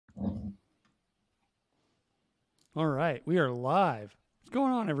All right, we are live. What's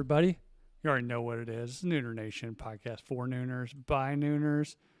going on, everybody? You already know what it is. It's Nooner Nation podcast for Nooners, by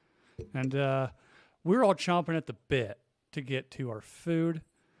Nooners. And we're all chomping at the bit to get to our food.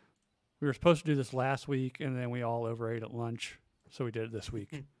 We were supposed to do this last week, and then we all overate at lunch, so we did it this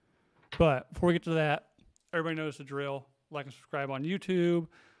week. But before we get to that, everybody knows the drill. Like and subscribe on YouTube.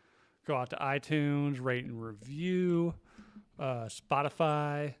 Go out to iTunes, rate and review.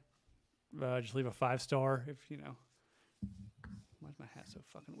 Spotify. Just leave a 5-star if you know. Why's my hat so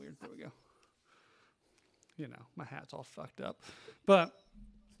fucking weird? There we go. You know, my hat's all fucked up. But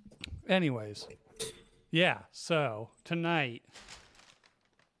anyways, yeah, so tonight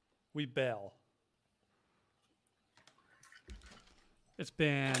we bail.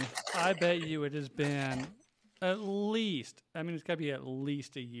 I bet you it has been at least, it's got to be at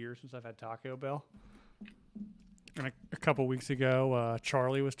least a year since I've had Taco Bell. And a couple weeks ago,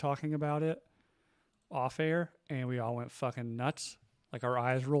 Charlie was talking about it off air, and we all went fucking nuts. Like our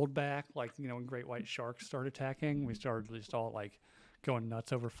eyes rolled back, like, you know, when great white sharks start attacking, we started just all like going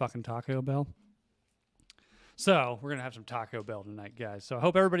nuts over fucking Taco Bell. So we're going to have some Taco Bell tonight, guys. So I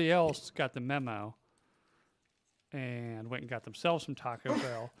hope everybody else got the memo and went and got themselves some Taco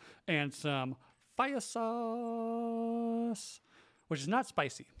Bell and some fire sauce, which is not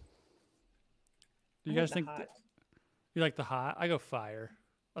spicy. Do you guys think you like the hot? I go fire.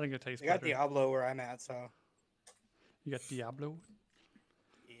 I think it tastes better. I got Diablo where I'm at, so. You got Diablo?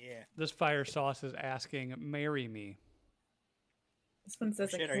 Yeah. This fire sauce is asking, marry me. This one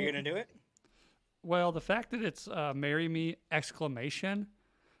says, Shit, are you going to do it? Well, the fact that it's marry me exclamation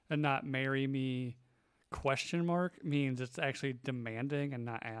and not marry me question mark means it's actually demanding and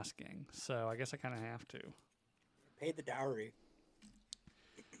not asking. So I guess I kind of have to. Paid the dowry.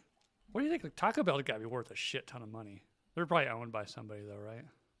 What do you think? Like, Taco Bell's got to be worth a shit ton of money. They're probably owned by somebody, though, right?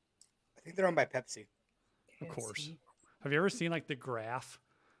 I think they're owned by Pepsi. Of course. Have you ever seen like the graph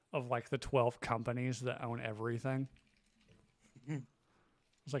of like the 12 companies that own everything?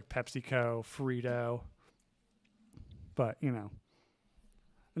 It's like PepsiCo, Frito. But, you know.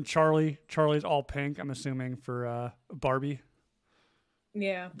 And Charlie's all pink, I'm assuming, for Barbie.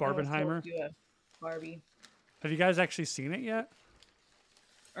 Yeah. Barbenheimer. Barbie. Have you guys actually seen it yet?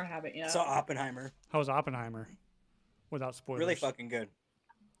 Or haven't yet. I saw Oppenheimer. How was Oppenheimer? Without spoilers. Really fucking good.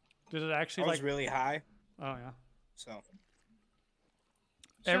 Did it actually I was really high. Oh, yeah. So.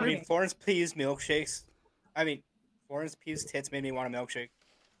 Every Florence Pugh's milkshakes. Florence Pugh's tits made me want a milkshake.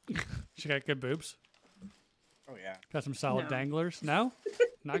 She got good boobs. Oh, yeah. Got some solid No. danglers. No?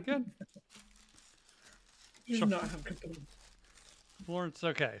 Not good? She's Sure. not have good boobs. Florence,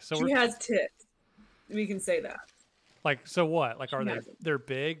 okay. So She we're has tits. We can say that. like, so what? Like, are She they? has them. They're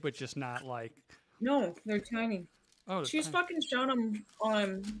big, but just not like. No, they're tiny. Oh, they're She's tiny. fucking shown them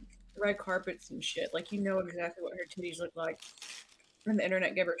on red carpets and shit. Like, you know exactly what her titties look like. And the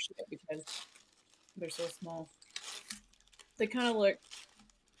internet gave her shit because they're so small. They kind of look,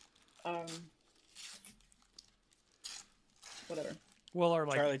 whatever. Well, are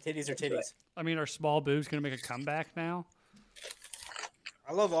like, Charlie, titties are titties. are small boobs gonna make a comeback now?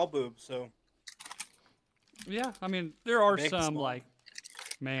 I love all boobs, so. Yeah, there are Big, some small. like,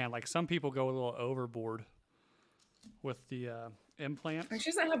 man, like some people go a little overboard with the implant. Like,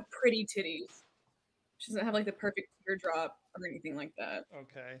 she doesn't have pretty titties. She doesn't have like the perfect teardrop or anything like that.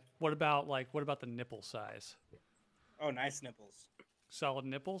 Okay. What about the nipple size? Oh, nice nipples. Solid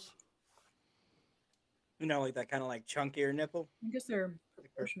nipples? You know, like that kind of like chunkier nipple. I guess they're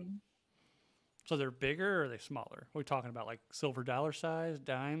proportional. So they're bigger or are they smaller? Are we talking about like silver dollar size,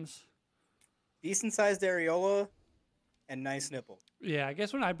 dimes? Decent sized areola and nice nipple. Yeah, I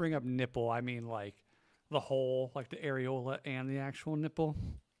guess when I bring up nipple, I mean like the whole, like the areola and the actual nipple,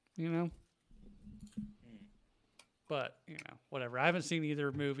 you know? But, you know, whatever. I haven't seen either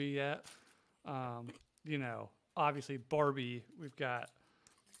movie yet. You know, obviously Barbie, we've got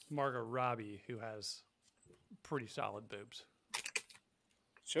Margot Robbie, who has pretty solid boobs.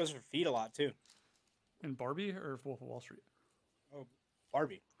 Shows her feet a lot, too. In Barbie or Wolf of Wall Street? Oh,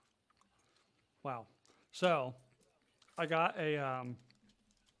 Barbie. Wow. So, I got a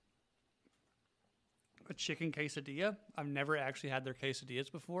chicken quesadilla. I've never actually had their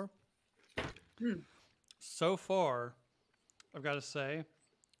quesadillas before. So far, I've got to say,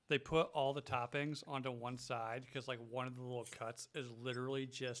 they put all the toppings onto one side because like one of the little cuts is literally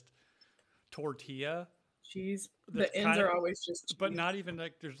just tortilla. Cheese. That's The ends kinda- are always just cheese. But not even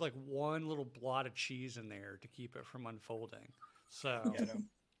like there's like one little blot of cheese in there to keep it from unfolding. So, Yeah, no.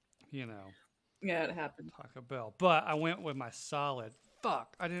 you know, Yeah, it happened. Taco Bell. But I went with my solid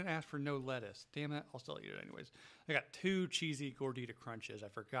fuck, I didn't ask for no lettuce. Damn it, I'll still eat it anyways. I got 2 cheesy Gordita Crunches. I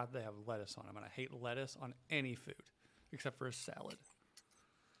forgot they have lettuce on them, and I hate lettuce on any food except for a salad.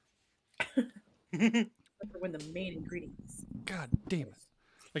 When the main ingredients. God damn it.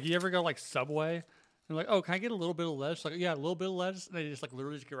 Like, you ever go, like, Subway, and like, oh, can I get a little bit of lettuce? Like, yeah, a little bit of lettuce. And they just, like,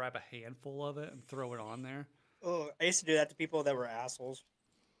 literally just grab a handful of it and throw it on there. Oh, I used to do that to people that were assholes.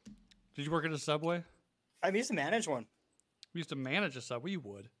 Did you work at a Subway? I used to manage one. We used to manage a Subway. You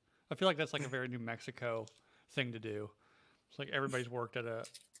would. I feel like that's, like, a very New Mexico thing to do. It's like everybody's worked at a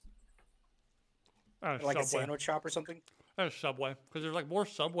Like Subway. a sandwich shop or something. At a Subway. Because there's, like, more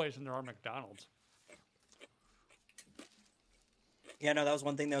Subways than there are McDonald's. Yeah, no, that was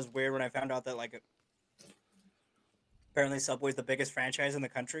one thing that was weird when I found out that, like, apparently Subway's the biggest franchise in the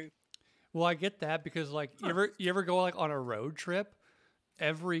country. Well, I get that because, like, you ever go, like, on a road trip?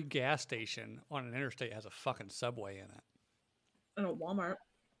 Every gas station on an interstate has a fucking Subway in it. And at Walmart.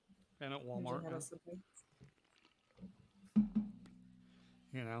 And at Usually Walmart. have Yeah. a Subway.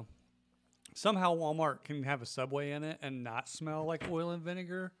 You know, somehow Walmart can have a Subway in it and not smell like oil and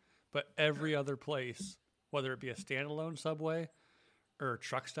vinegar, but every other place, whether it be a standalone Subway or a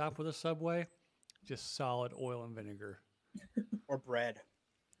truck stop with a Subway, just solid oil and vinegar. Or bread.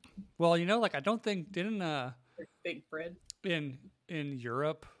 Well, you know, like, I don't think Like big bread. in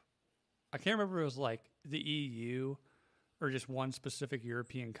Europe, I can't remember if it was like the EU or just one specific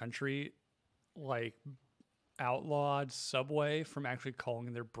European country, like, outlawed Subway from actually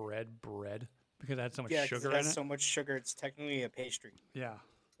calling their bread because it had so much Yeah, 'cause sugar it in has it. so much sugar, it's technically a pastry. Yeah.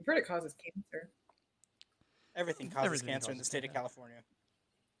 I've heard it causes cancer. Everything causes Everything cancer in the causes state of cancer. California.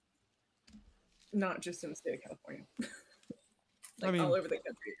 Not just in the state of California. Like, I mean, all over the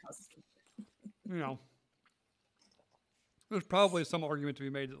country it causes cancer. you know, there's probably some argument to be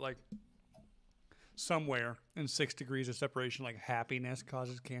made that, like, somewhere in 6 degrees of separation, like, happiness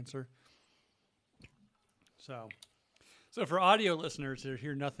causes cancer. So for audio listeners that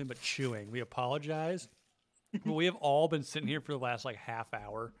hear nothing but chewing, we apologize. But we have all been sitting here for the last, like, half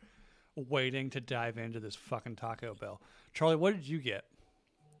hour waiting to dive into this fucking Taco Bell. Charlie, what did you get?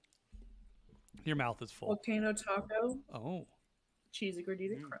 Your mouth is full. Volcano taco, Oh, cheesy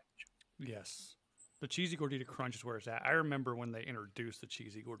gordita crunch. yes. The Cheesy Gordita Crunch is where it's at. I remember when they introduced the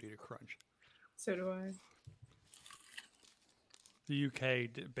Cheesy Gordita Crunch. So do I. The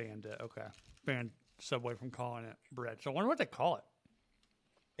UK banned it. Okay. Banned Subway from calling it bread. So I wonder what they call it.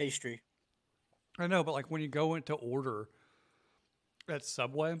 Pastry. I know, but, like, when you go in to order at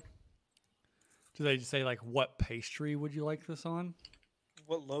Subway, do they say, like, what pastry would you like this on?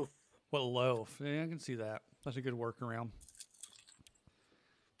 What loaf? What loaf? Yeah, I can see that. That's a good workaround.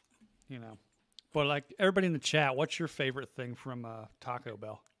 You know. But, like, everybody in the chat, what's your favorite thing from Taco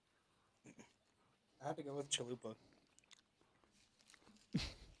Bell? I have to go with chalupa.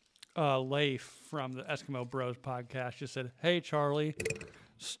 Leif from the Eskimo Bros podcast just said, "Hey, Charlie,"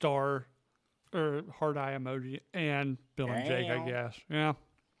 star or heart eye emoji, and Bill and Jake, I Damn. guess. Yeah.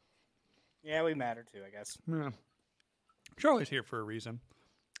 Yeah, we matter too, I guess. Yeah. Charlie's here for a reason.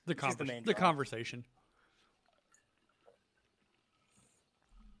 She's the main the draw. conversation.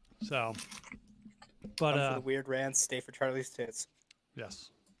 So, but Come for the weird rants, stay for Charlie's tits. yes.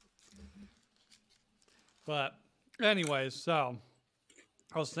 But anyways, so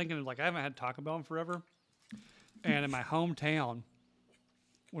I was thinking, like, I haven't had Taco Bell in forever, and in my hometown,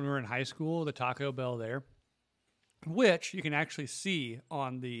 when we were in high school, the Taco Bell there, which you can actually see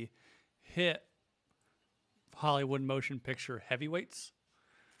on the hit Hollywood motion picture Heavyweights,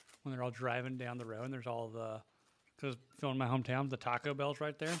 when they're all driving down the road and there's all the, because filmed in my hometown, the Taco Bell's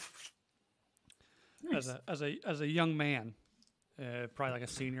right there. Nice. As a young man, probably like a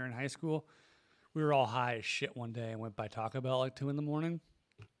senior in high school, we were all high as shit one day and went by Taco Bell at like 2 a.m.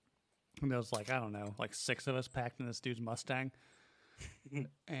 And there was, like, I don't know, like 6 of us packed in this dude's Mustang.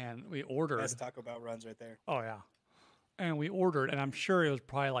 And we ordered. That's Taco Bell runs right there. Oh, yeah. And we ordered, and I'm sure it was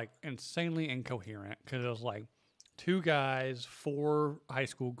probably, like, insanely incoherent because it was like 2 guys, 4 high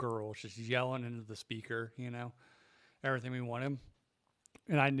school girls just yelling into the speaker, you know, everything we wanted.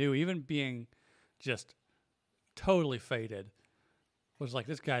 And I knew, even being just totally faded, was like,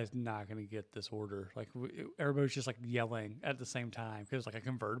 this guy's not going to get this order. Like, everybody was just, like, yelling at the same time because it was like a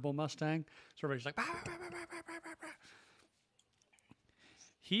convertible Mustang. So everybody's like, bah, bah, bah, bah, bah, bah, bah, bah.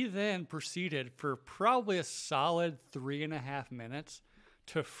 He then proceeded for probably a solid 3.5 minutes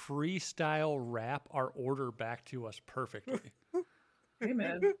to freestyle rap our order back to us perfectly. Hey,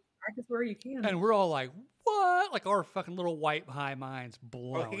 man. Practice where you can. And we're all like, what? Like, our fucking little white high minds Oh,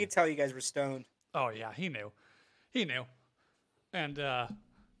 blown. he could tell you guys were stoned. Oh, yeah, he knew. He knew. And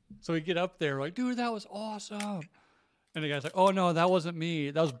so we get up there, like, dude, that was awesome. And the guy's like, "Oh no, that wasn't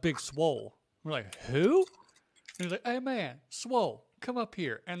me. That was Big Swole." We're like, "Who?" And he's like, "Hey man, Swole, come up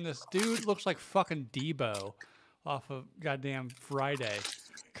here." And this dude looks like fucking Debo off of goddamn Friday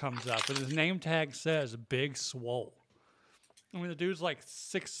comes up, and his name tag says Big Swole. I mean, the dude's like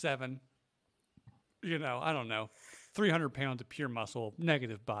 6'7". You know, I don't know, 300 pounds of pure muscle,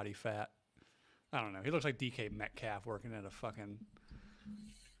 negative body fat. I don't know. He looks like DK Metcalf working at a fucking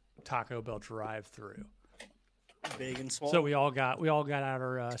Taco Bell drive-through. Big and swole. So we all got out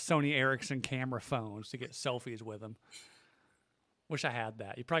our Sony Ericsson camera phones to get selfies with them. Wish I had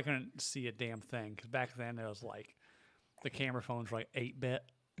that. You probably couldn't see a damn thing because back then it was like the camera phones were like 8-bit.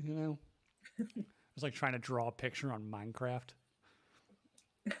 You know, it was like trying to draw a picture on Minecraft.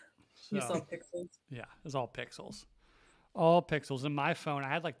 You So, saw pixels. yeah, it was all pixels. All pixels. In my phone, I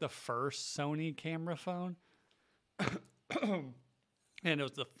had like the first Sony camera phone. And it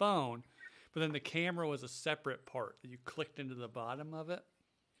was the phone, but then the camera was a separate part that you clicked into the bottom of it.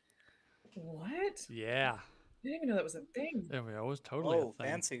 What? Yeah. I didn't even know that was a thing. It was totally a Oh, thing.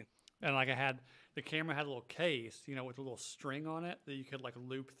 fancy. And like the camera had a little case, you know, with a little string on it that you could like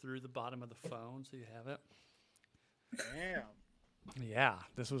loop through the bottom of the phone so you have it. Damn. Yeah,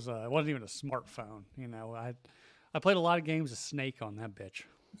 this was it wasn't even a smartphone. You know, I played a lot of games of Snake on that bitch.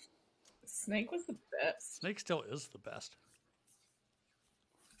 Snake was the best. Snake still is the best.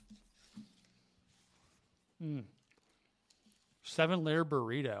 7-layer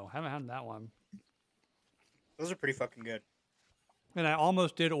burrito. Haven't had that one. Those are pretty fucking good. And I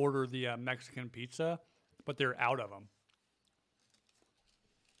almost did order the Mexican pizza, but they're out of them.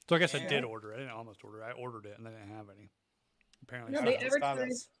 So I guess I Yeah. did order it. I didn't almost order it. I ordered it and they didn't have any. Apparently, No, so. they Tostadas.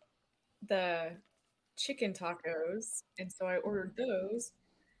 advertised the chicken tacos, and so I ordered those,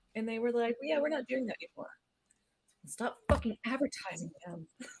 and they were like, "Yeah, we're not doing that anymore. Stop fucking advertising them."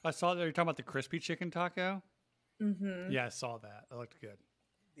 I saw that you're talking about the crispy chicken taco. Mm-hmm. Yeah, I saw that. That looked good.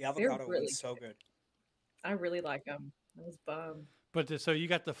 The avocado really one's so good. I really like them. I was bummed. But so you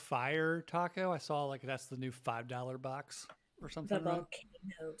got the fire taco? I saw like that's the new $5 box or The something. Right?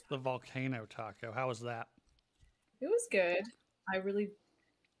 volcano. The volcano taco. How was that? It was good. I really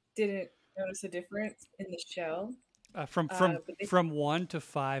didn't notice a difference in the shell. From but they- from 1 to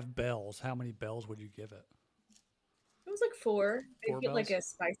 5 bells, how many bells would you give it? It was like 4. They 4 put like a bells?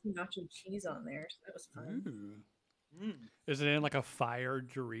 spicy nacho cheese on there, so that was fun. Ooh. Mm. Is it in like a fire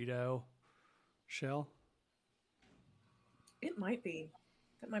Dorito shell? It might be.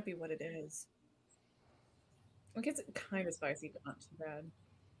 That might be what it is. It gets kind of spicy, but not too bad.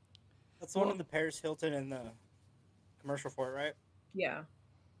 That's the one in the Paris Hilton and the commercial for it, right? Yeah.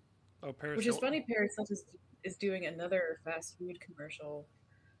 Oh, Paris. Which is Hilton. funny, Paris Hilton is doing another fast food commercial.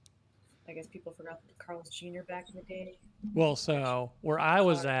 I guess people forgot Carl's Jr. back in the day. Well, so where I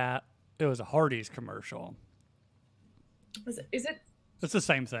was at, it was a Hardee's commercial. Is it? It's the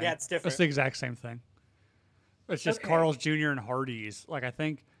same thing. Yeah, it's different. It's the exact same thing. It's just Okay. Carl's Jr. and Hardee's. Like I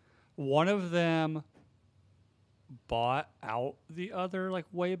think one of them bought out the other like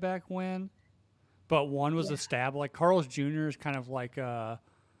way back when, but one was established. Like Carl's Jr. is kind of like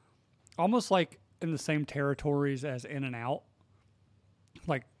almost like in the same territories as In-N-Out.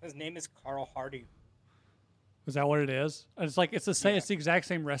 Like, His name is Carl Hardy. is that what it is? It's like it's the same. Yeah. It's the exact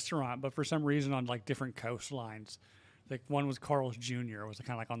same restaurant, but for some reason on like different coastlines. Like one was Carl's Jr. was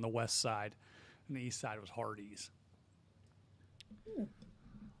kind of like on the west side, and the east side was Hardee's.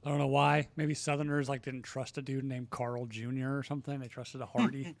 I don't know why. Maybe Southerners like didn't trust a dude named Carl Jr. or something. They trusted a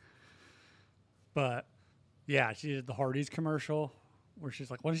Hardy. But yeah, she did the Hardee's commercial where she's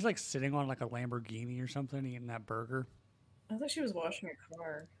like, wasn't she like sitting on like a Lamborghini or something eating that burger? I thought she was washing her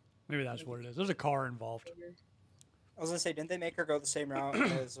car. Maybe that's what it is. There's a car involved. I was gonna say, didn't they make her go the same route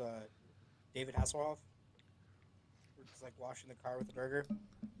as David Hasselhoff? Where he's like washing the car with the burger.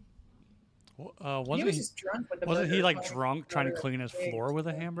 He Wasn't was he? just drunk with the Wasn't he burger, like calling drunk trying to water clean his pigs. floor with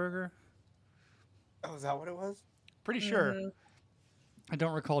a hamburger? Oh, is that what it was? Pretty sure. Mhm. I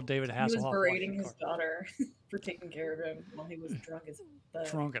don't recall David He was Hasselhoff berating washing his car. daughter for taking care of him while he was drunk as fuck.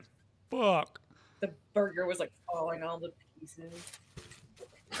 Drunk as fuck. The burger was like falling all to pieces.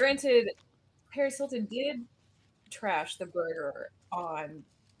 Granted, Paris Hilton did trash the burger on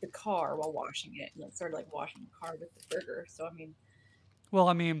the car while washing it, and then started like washing the car with the burger. So I mean, Well,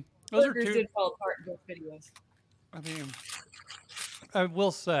 I mean, those are burgers two. did fall apart in both videos. I mean, I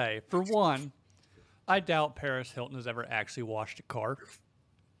will say, for one, I doubt Paris Hilton has ever actually washed a car.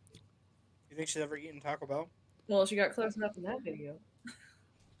 You think she's ever eaten Taco Bell? Well, she got close enough in that video.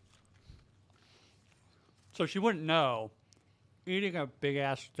 So she wouldn't know. Eating a big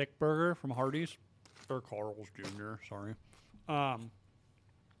ass thick burger from Hardee's or Carl's Jr. Sorry, and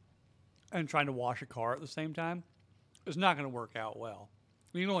trying to wash a car at the same time. it's not going to work out well.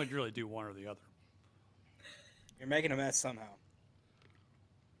 You can only really do one or the other. You're making a mess somehow.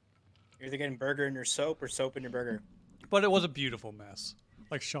 You're either getting burger in your soap or soap in your burger. But it was a beautiful mess.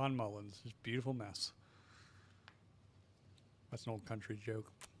 Like Sean Mullins, his beautiful mess. That's an old country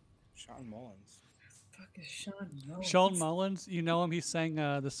joke. Sean Mullins. Fuck is Sean Mullins? Sean Mullins, you know him? He sang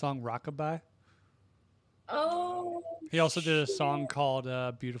the song Rockabye. Oh. He also did a song called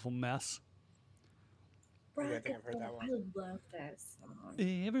Beautiful Mess. Yeah, I think I've heard that one. I love that song.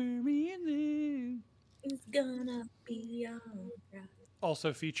 Everything. It's gonna be alright.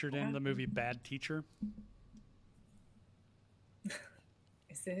 Also featured in the movie Bad Teacher.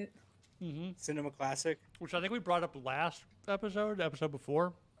 Is it? Mm-hmm. Cinema classic. Which I think we brought up last episode, the episode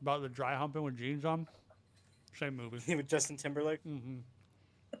before, about the dry humping with jeans on. Same movie. With Justin Timberlake. Mm-hmm.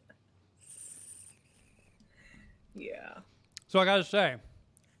 Yeah. So I gotta say,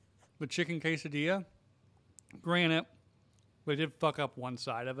 the chicken quesadilla, granted, they did fuck up one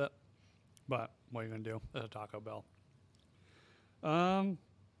side of it, but what are you gonna do? It's a Taco Bell. I'm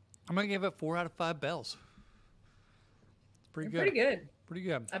gonna give it 4 out of 5 bells. It's pretty They're good. pretty good. Pretty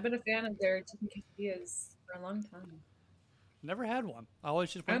good. I've been a fan of their chicken quesadillas for a long time. Never had one. I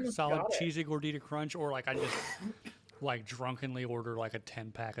always just I went almost solid got it. cheesy gordita crunch, or like I just like drunkenly order like a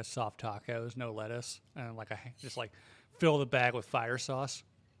 10-pack of soft tacos, no lettuce, and like I just like fill the bag with fire sauce.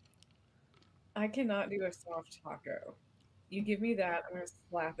 I cannot do a soft taco. You give me that, I'm gonna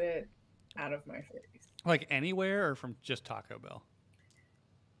slap it out of my face. Like anywhere or from just Taco Bell?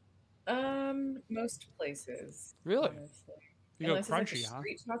 Most places. Really? Honestly. You go Unless it's crunchy, like a huh?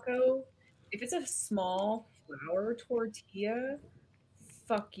 street taco. If it's a small flour tortilla,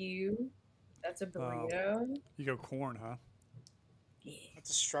 fuck you. That's a burrito. You go corn, huh? Yeah. That's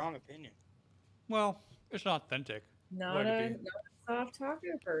a strong opinion. Well, it's not authentic. Not Way to a be. soft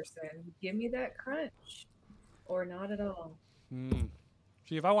taco person. Give me that crunch, or not at all.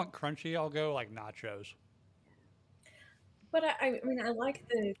 See, if I want crunchy, I'll go like nachos. But I mean, I like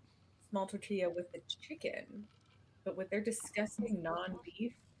the small tortilla with the chicken, but with their disgusting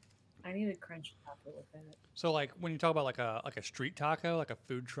non-beef, I need a crunchy taco with that. So like when you talk about like a street taco, like a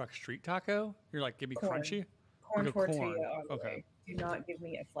food truck street taco, you're like, give me Corn. crunchy. Corn You go tortilla corn. all the Okay. way. Do not give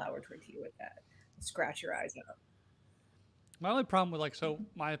me a flour tortilla with that. Scratch your eyes out. My only problem with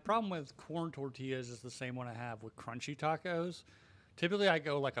my problem with corn tortillas is the same one I have with crunchy tacos. Typically, I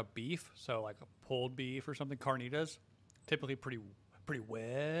go like a beef, so like a pulled beef or something, carnitas. Typically, pretty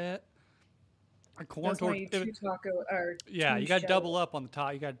wet. A corn That's why tortilla. you two taco or Yeah, two you got to shell. double up on the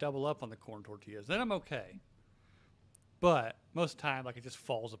top. You got to double up on the corn tortillas. Then I'm okay. But most of the time, like it just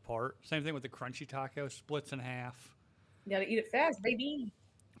falls apart. Same thing with the crunchy taco, splits in half. You gotta eat it fast, baby.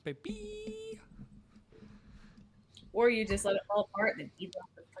 Baby. Or you just let it fall apart and then eat it off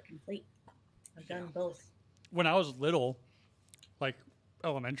the fucking plate. I've done both. When I was little, like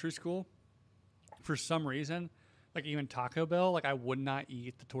elementary school, for some reason, like even Taco Bell, like I would not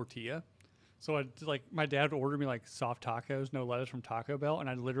eat the tortilla. So I like my dad would order me like soft tacos, no lettuce from Taco Bell, and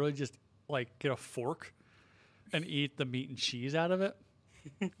I'd literally just like get a fork and eat the meat and cheese out of it.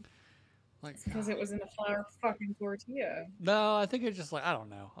 Like Because it was in a flour fucking tortilla. no, I think it's just like I don't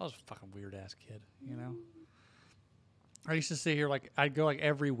know. I was a fucking weird ass kid, you know. I used to sit here like I'd go like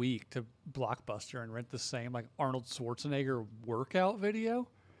every week to Blockbuster and rent the same like Arnold Schwarzenegger workout video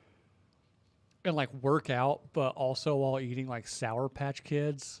and like work out, but also while eating like Sour Patch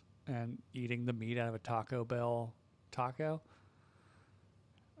Kids and eating the meat out of a Taco Bell taco.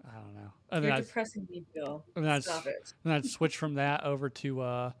 I don't know. And You're then depressing me, Bill. and then I'd, Stop it. and I'd switch from that over to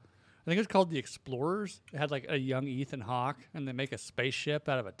I think it's called the Explorers. It had like a young Ethan Hawke, and they make a spaceship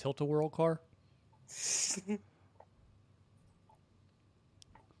out of a tilt-a-whirl car.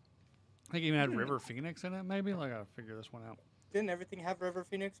 I think it even had River Phoenix in it, maybe. Like, I gotta figure this one out. Didn't everything have River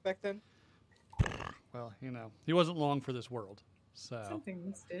Phoenix back then? Well, you know, he wasn't long for this world, so Something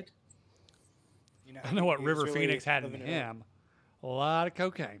listed. You know, I know what he was River really Phoenix had in living it up. him. A lot of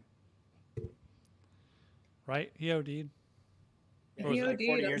cocaine, right? He OD'd. Yeah, Or was it was it like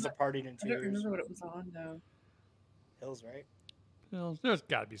 40 years of partying in I 2 don't years. remember what it was on though. Hills, right? Well, there's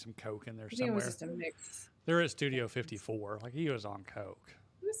got to be some coke in there I think it was somewhere. just a mix. There is Studio 54. Like he was on coke.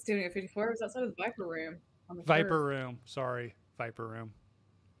 It was Studio 54. It was outside of the Viper Room. On the Viper curb. Room. Sorry, Viper Room.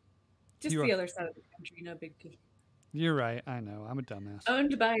 Just You the are- other side of the country. No big deal. You're right. I know. I'm a dumbass.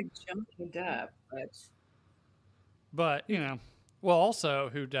 Owned by Johnny Depp, but But, you know, well, also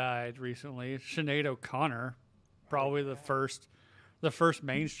who died recently, Sinead O'Connor, probably the first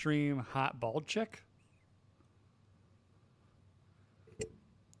mainstream hot bald chick.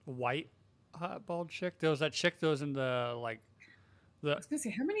 White hot bald chick. There was that chick that was in the like I was gonna say,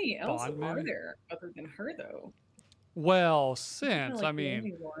 how many else Bond are movie? there other than her though? Well, Kinda since like I the mean,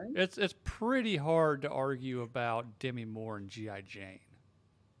 only one. it's pretty hard to argue about Demi Moore and GI Jane.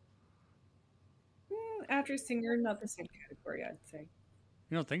 Actress, singer, not the same category, I'd say.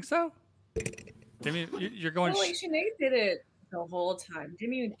 You don't think so? Demi, you're going. Well, like Sinead did it the whole time.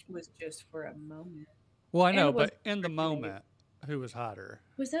 Demi was just for a moment. Well, I and know, it was but in the Sinead. moment, who was hotter?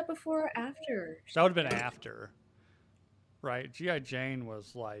 Was that before or after? That would have been after, right? GI Jane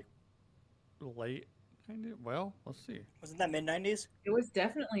was like late. Well, let's see. Wasn't that mid 90s? It was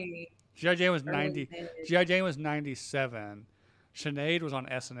definitely GI Jane was early 90. mid. GI Jane was 97. Sinead was on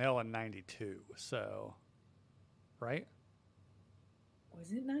SNL in 92. So, right?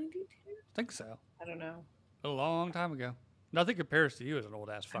 Was it 92? I think so. I don't know. A long time ago. Nothing compares to you as an old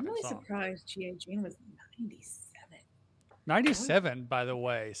ass I'm fucking really song. surprised G.A. Jane was 97. 97, by the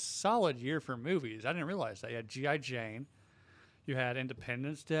way, solid year for movies. I didn't realize that. You had G.I. Jane. You had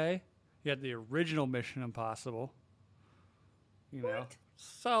Independence Day. You had the original Mission Impossible. You know,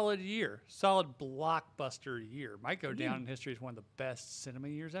 solid year. Solid blockbuster year. Might go down in history as one of the best cinema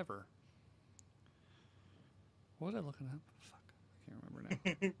years ever. What was I looking up? Fuck. I can't remember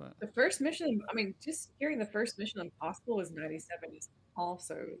now. But The first mission, I mean, just hearing the first Mission Impossible was 97 is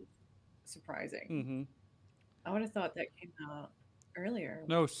also surprising. mm-hmm. I would have thought that came out earlier.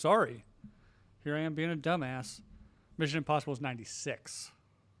 No, sorry. Here I am being a dumbass. Mission Impossible was 96.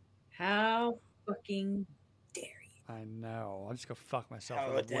 How fucking dare you? I know. I'll just go fuck myself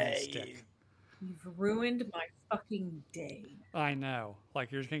How with a wooden dare stick. you. You've ruined my fucking day. I know.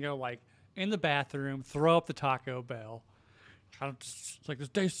 Like you're just gonna go like in the bathroom, throw up the Taco Bell. It's like this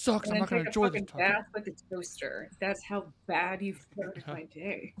day sucks. And I'm then not gonna take a enjoy this fucking taco. bath with a toaster. That's how bad you've ruined my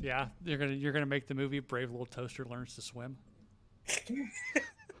day. Yeah, you're gonna make the movie Brave Little Toaster Learns to Swim.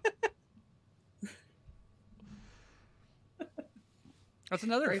 That's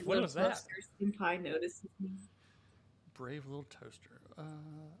another. Brave What little was that? toaster, Senpai notices me. Brave Little Toaster. I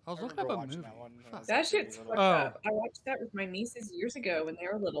was I looking up remember a watching movie. that one when I Fuck. was That really shit's little. fucked Oh. up. I watched that with my nieces years ago when they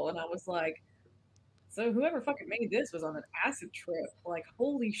were little, and I was like, so whoever fucking made this was on an acid trip. Like,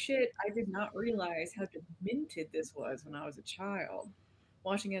 holy shit, I did not realize how demented this was when I was a child.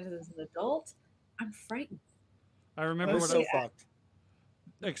 Watching it as an adult, I'm frightened. I That remember was what so I, fucked.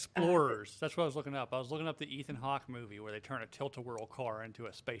 Explorers. That's what I was looking up. I was looking up the Ethan Hawke movie where they turn a tilt-a-whirl car into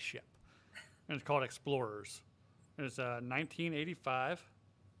a spaceship, and it's called Explorers. It's 1985.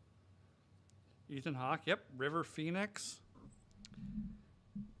 Ethan Hawke. Yep. River Phoenix.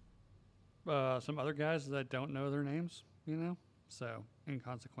 Some other guys that I don't know their names. You know, so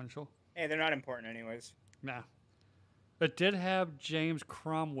inconsequential. Hey, they're not important anyways. Nah. It did have James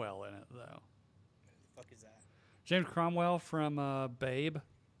Cromwell in it though. What the fuck is that? James Cromwell from Babe,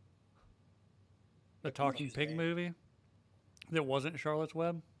 the What talking is pig Babe? movie that wasn't Charlotte's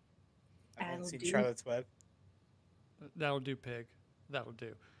Web. I haven't That'll seen do. Charlotte's Web. That'll do, pig. That'll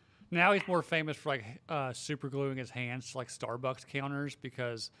do. Now he's more famous for like super gluing his hands to like Starbucks counters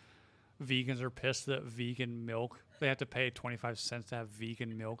because vegans are pissed that vegan milk, they have to pay 25 cents to have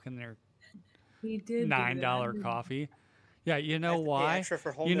vegan milk in their He did $9 coffee. Yeah, you know have to pay why? extra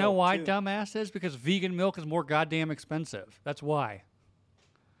for whole You know milk, why, too. dumbass? Is because vegan milk is more goddamn expensive. That's why.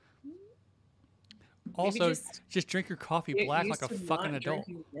 Also, just drink your coffee Get black used like a to fucking not adult.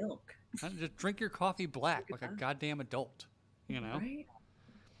 drinking milk, Just drink your coffee black like a goodbye. goddamn adult. You know? right?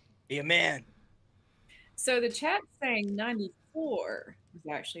 Be a man. So the chat's saying 94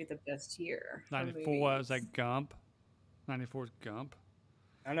 was actually the best year. for 94 was movies. like Gump. 94 is Gump.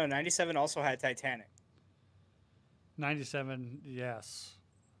 I don't know. 97 also had Titanic. 97, yes.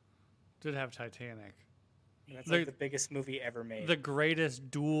 Did have Titanic. That's The- like the biggest movie ever made. The greatest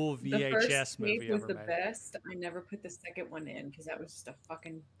dual The VHS first movie tape was ever the made. best. I never put the second one in because that was just a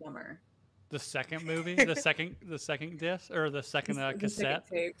fucking bummer. The second movie, the second disc or the second The second cassette.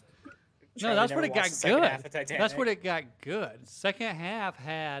 tape. No, Charlie that's never what it watched got the second half of good. Titanic. That's what it got good. Second half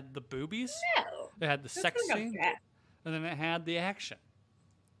had the boobies, No, it had the that's sex when it scene, got bad. and then it had the action.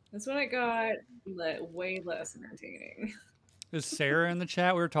 That's when it got way less entertaining. Is Sarah in the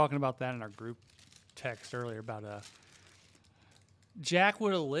chat? We were talking about that in our group text earlier about Jack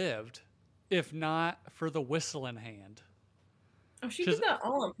would have lived if not for the whistle in hand. Oh, she Just- did that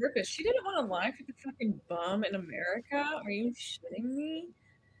all on purpose. She didn't want to life with the fucking bum in America. Are you shitting me?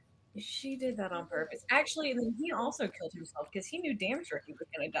 She did that on purpose. Actually, then he also killed himself because he knew damn sure he was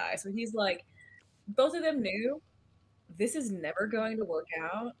gonna die. So he's like, both of them knew this is never going to work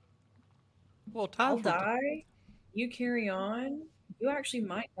out. Well, I'll times were die. You carry on. You actually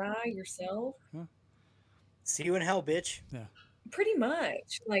might die yourself. See you in hell, bitch. Pretty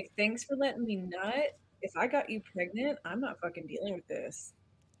much. Like, thanks for letting me nut. If I got you pregnant, I'm not fucking dealing with this.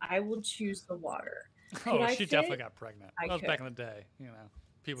 I will choose the water. Could Oh, I she fit? definitely got pregnant. I That was could. back in the day.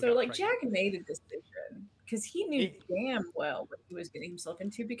 People So got like pregnant. Jack made a decision because he knew He- damn well what he was getting himself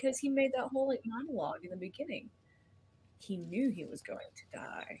into because he made that whole like monologue in the beginning. He knew he was going to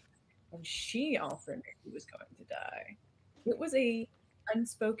die, and she also knew he was going to die. It was a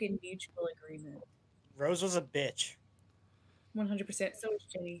unspoken mutual agreement. Rose was a bitch. 100%. So was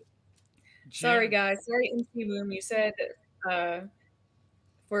Jenny. Jen- Sorry, guys. Sorry, NC Boom. You said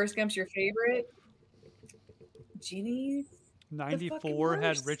Forrest Gump's your favorite. Jenny's the fucking 94 had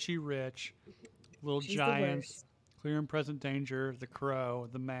worst. Richie Rich, Little She's the Giants, worst. Clear and Present Danger, The Crow,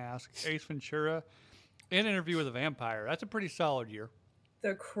 The Mask, Ace Ventura, and Interview with a Vampire. That's a pretty solid year.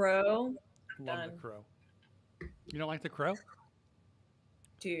 The Crow. Love Done. The Crow. You don't like The Crow?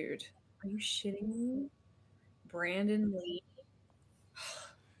 Dude, are you shitting me? Brandon Lee.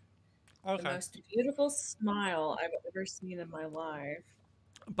 The Okay. most beautiful smile I've ever seen in my life.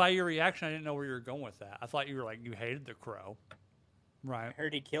 By your reaction, I didn't know where you were going with that. I thought you were like, you hated The Crow. Right. I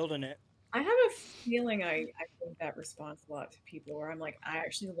heard he killed in it. I have a feeling I think that response a lot to people where I'm like, I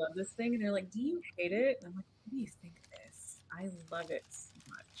actually love this thing. And they're like, do you hate it? And I'm like, what do you think of this? I love it so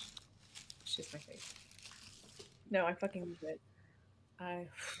much. It's just my favorite. No, I fucking love it.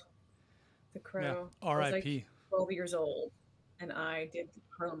 The Crow. Yeah. I was like R.I.P. 12 years old, and I did the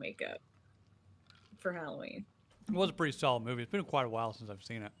Crow makeup for Halloween. It was a pretty solid movie. It's been quite a while since I've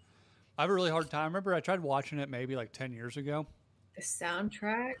seen it. I have a really hard time. I remember I tried watching it maybe like 10 years ago. The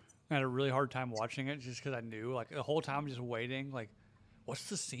soundtrack. I had a really hard time watching it just because I knew, like, the whole time just waiting, like, what's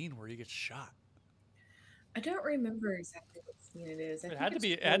the scene where he gets shot? I don't remember exactly what scene it is. It had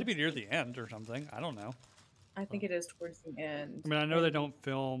to be near the end or something. I don't know. I think it is towards the end. I mean, I know they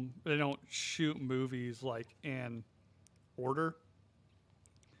don't shoot movies like in order,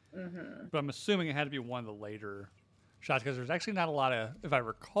 but I'm assuming it had to be one of the later shots because there's actually not a lot of, if I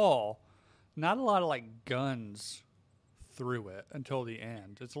recall, not a lot of like guns through it until the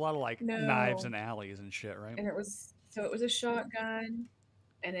end. It's a lot of like knives No. and alleys and shit, right? And it was a shotgun,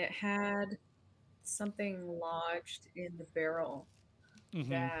 and it had something lodged in the barrel Mhm.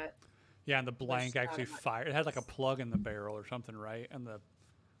 that Yeah, and the blank shot actually at my fired. It had like a face. plug in the barrel or something, right? And the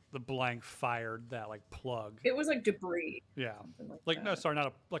blank fired that like plug. it was like debris. Yeah. Something like Like that. no, sorry,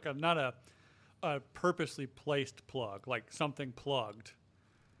 not a purposely placed plug, like something plugged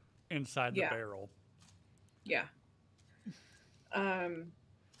inside the Yeah. barrel. Yeah. What And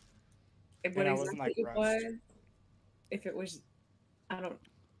I wasn't, exactly like, it rushed. was, if it was, I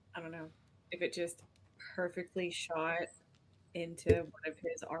don't know, if it just perfectly shot into one of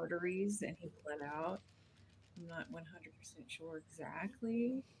his arteries and he bled out. I'm not 100% sure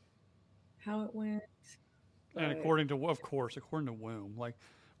exactly how it went. And but- according to Womb, like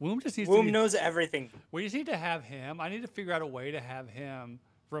Womb just needs Woom to be, knows everything. we just need to have him. I need to figure out a way to have him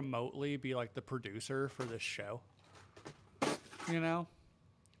remotely be like the producer for this show. You know?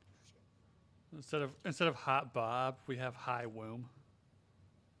 Instead of Hot Bob, we have High Womb.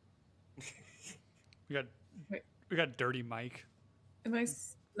 Wait. We got Dirty Mike. Am I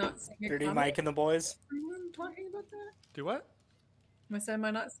not seeing a Dirty comment? Mike and the boys. Anyone talking about that? Do what? Am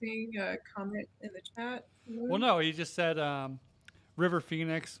I not seeing a comment in the chat? Well, no, he just said River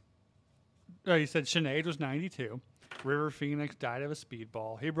Phoenix. He said Sinead was 92. River Phoenix died of a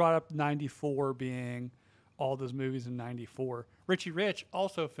speedball. He brought up 94 being all those movies in 94. Richie Rich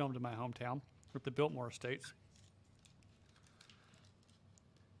also filmed in my hometown with the Biltmore Estates.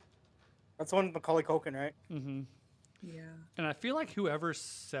 That's the one with Macaulay Culkin, right? Mm-hmm. Yeah. And I feel like whoever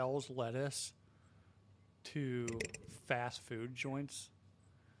sells lettuce to fast food joints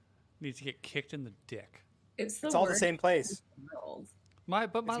needs to get kicked in the dick. It's It's all the worst same place. in the world.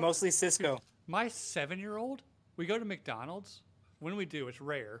 It's mostly Cisco. My 7-year-old, we go to McDonald's. When we do, it's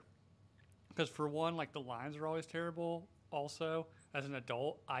rare. Because for one, like the lines are always terrible. Also, as an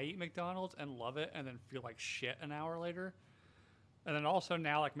adult, I eat McDonald's and love it and then feel like shit an hour later. And then also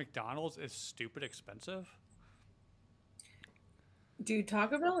now, like McDonald's is stupid expensive. Dude,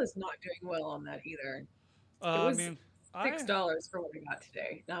 Taco Bell is not doing well on that either. I was mean, $6 for what I got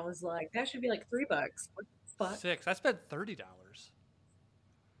today. And I was like, that should be like $3. What the fuck? $6. I spent $30.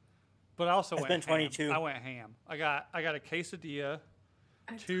 But I also I went spent $22. ham. I went ham. I got a quesadilla,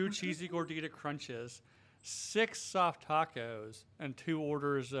 At 2 Taco cheesy Bell? gordita crunches, 6 soft tacos, and 2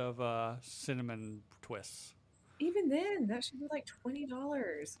 orders of cinnamon twists. Even then, that should be like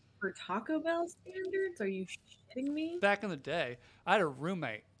 $20 for Taco Bell standards. Are you shitting me? Back in the day, I had a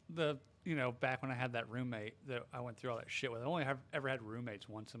roommate. Back when I had that roommate that I went through all that shit with. I only have ever had roommates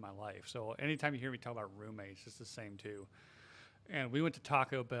once in my life. So anytime you hear me talk about roommates, it's the same too. And we went to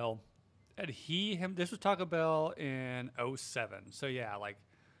Taco Bell. And this was Taco Bell in 07. So yeah, like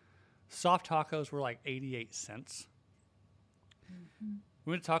Soft tacos were like 88 cents.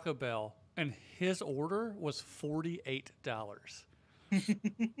 We went to Taco Bell, and his order was $48.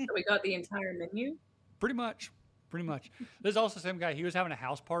 So we got the entire menu. Pretty much. Pretty much. There's also the same guy. He was having a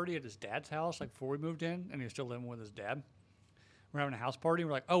house party at his dad's house, like before we moved in, and he was still living with his dad. We're having a house party. And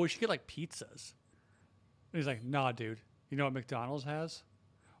we're like, oh, we should get like pizzas. And he's like, nah, dude. You know what McDonald's has?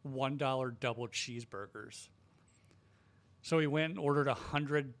 $1 double cheeseburgers. So he went and ordered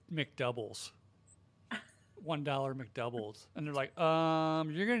 100 McDoubles. $1 McDoubles. And they're like,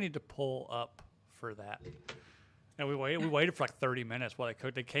 you're going to need to pull up for that. And we waited for like 30 minutes while they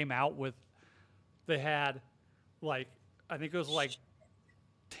cooked. They came out with, they had like, I think it was like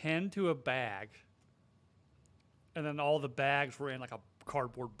 10 to a bag. And then all the bags were in like a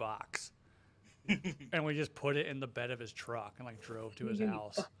cardboard box. And we just put it in the bed of his truck and like drove to his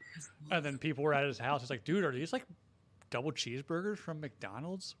house. And then people were at his house. He's like, dude, are these like double cheeseburgers from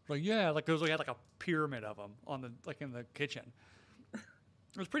McDonald's? We're like, yeah, like those, we had like a pyramid of them on the, like in the kitchen. It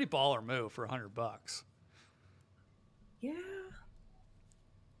was a pretty baller move for $100. Yeah.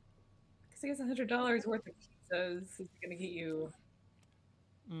 Because I guess $100 worth of pizzas is going to get you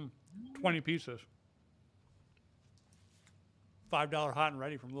 20 pieces. $5 hot and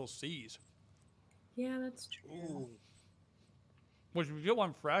ready from Little C's. Yeah, that's true. Ooh. Which if you get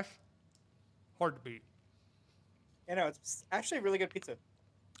one fresh, hard to beat. You know, it's actually a really good pizza.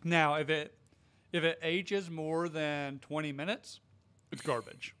 Now, if it ages more than 20 minutes, it's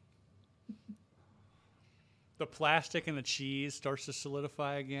garbage. The plastic and the cheese starts to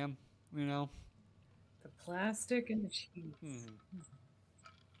solidify again, you know? The plastic and the cheese.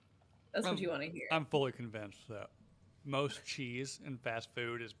 That's what you want to hear. I'm fully convinced that most cheese in fast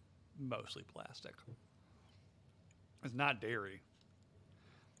food is mostly plastic. It's not dairy.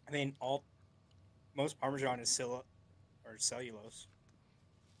 I mean, most Parmesan is cellulose.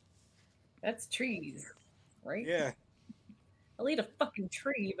 That's trees, right? Yeah. I'll eat a fucking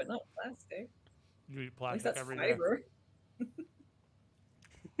tree, but not plastic. You eat At least plastic that's every day. fiber.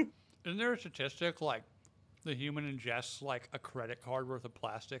 Isn't there a statistic like the human ingests like a credit card worth of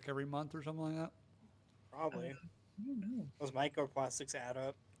plastic every month or something like that? Probably. I don't know. Those microplastics add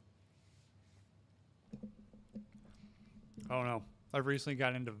up. I don't know. I've recently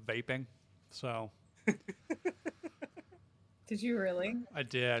got into vaping, so Did you really? I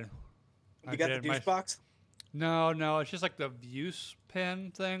did. You got the did. douche box? No, it's just like the Vuse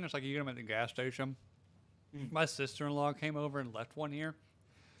pen thing. It's like you get them at the gas station. My sister-in-law came over and left one here,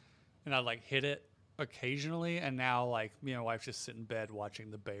 and I like hit it occasionally, and now like me and my wife just sit in bed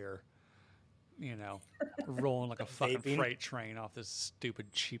watching the bear, you know, rolling like a fucking Vaping? freight train off this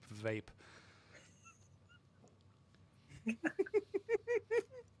stupid cheap vape. I'm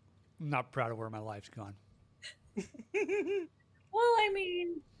not proud of where my life's gone. Well, I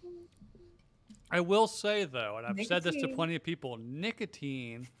mean, I will say though, and I've said this to Nicotine. plenty of people,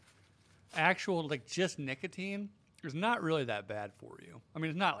 nicotine, actual like just nicotine, is not really that bad for you. I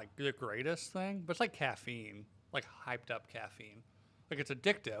mean, it's not like the greatest thing, but it's like caffeine, like hyped up caffeine. Like it's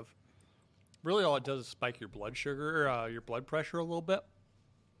addictive. Really, all it does is spike your blood sugar, or your blood pressure a little bit.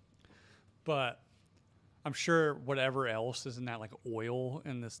 But I'm sure whatever else is in that like oil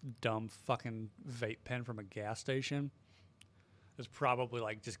in this dumb fucking vape pen from a gas station is probably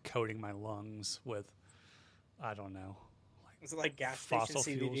like just coating my lungs with, I don't know, Is it like gas station fossil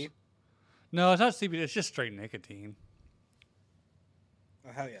CBD? fuels. No, it's not CBD. It's just straight nicotine.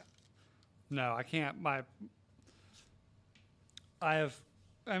 Oh, hell yeah. No, I can't. I'm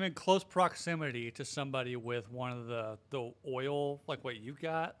in close proximity to somebody with one of the oil, like what you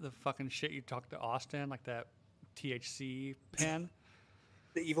got, the fucking shit you talked to Austin, like that THC pen.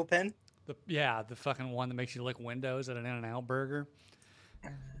 The evil pen? The fucking one that makes you lick windows at an In-N-Out burger.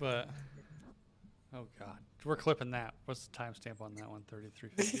 But oh god, we're clipping that. What's the timestamp on that one?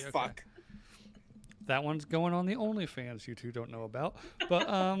 33:50. Okay. Fuck. That one's going on the OnlyFans you two don't know about.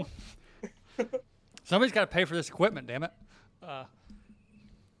 But somebody's got to pay for this equipment, damn it.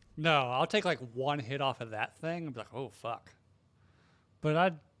 No, I'll take like one hit off of that thing and be like, oh fuck.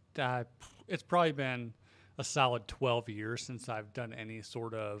 But it's probably been a solid 12 years since I've done any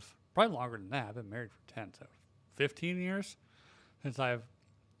sort of, probably longer than that. I've been married for 10, so 15 years since I've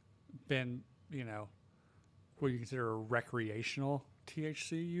been, you know, what you consider a recreational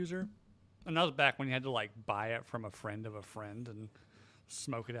THC user. And that was back when you had to like buy it from a friend of a friend and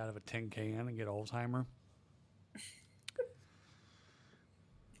smoke it out of a tin can and get Alzheimer.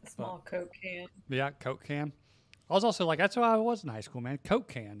 a small Coke can. Yeah, Coke can. I was also like, that's how I was in high school, man. Coke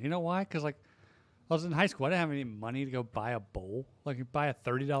can. You know why? Because like, I was in high school. I didn't have any money to go buy a bowl. Like, you buy a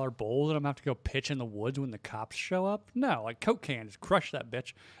 $30 bowl that I'm going to have to go pitch in the woods when the cops show up. No, like, Coke can, just crush that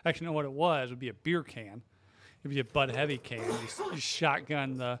bitch. Actually, know what it was? It would be a beer can. It would be a Bud Heavy can. You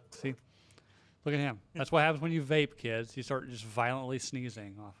shotgun the, see? Look at him. That's what happens when you vape, kids. You start just violently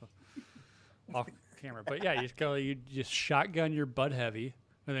sneezing off camera. But yeah, you just shotgun your Bud Heavy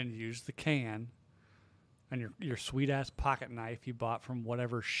and then use the can and your sweet ass pocket knife you bought from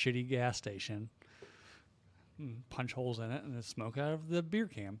whatever shitty gas station. Punch holes in it and then smoke out of the beer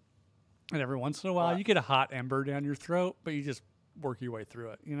can. And every once in a while, you get a hot ember down your throat, but you just work your way through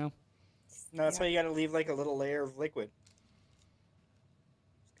it, you know? No, that's why you got to leave like a little layer of liquid.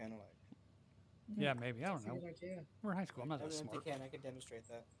 It's kind of like. Yeah, maybe. I don't know. That's a good idea. We're in high school. I'm not I that don't know if you smart. can. I can demonstrate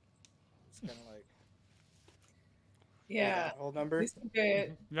that. It's kind of like. Yeah. Whole number. Just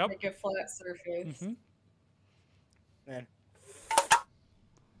make Yep. make a flat surface. Mhm. Man.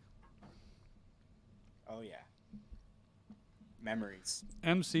 Oh yeah. Memories.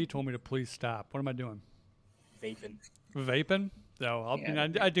 MC told me to please stop. What am I doing? Vaping. Vaping? No, Yeah.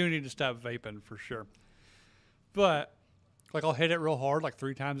 I do need to stop vaping for sure. But like I'll hit it real hard, like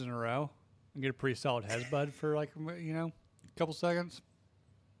 3 times in a row, and get a pretty solid headbud for like a couple seconds.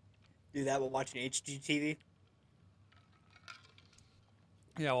 Do that while watching HGTV.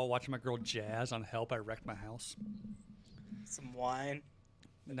 Yeah, while watching my girl Jazz on Help, I Wrecked My House. Some wine.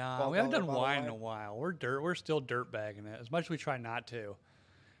 Nah, we haven't done bottle wine in wine? a while. We're still dirt bagging it. As much as we try not to.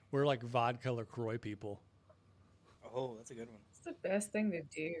 We're like vodka LaCroix people. Oh, that's a good one. It's the best thing to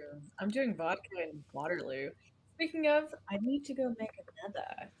do. I'm doing vodka in Waterloo. Speaking of, I need to go make another.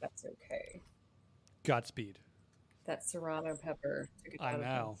 If that's okay. Godspeed. That serrano pepper. took it I out of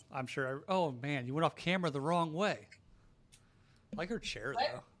know. me. I'm sure. Oh man, you went off camera the wrong way. I like her chair What?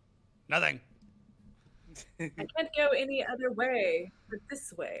 though. Nothing. I can't go any other way but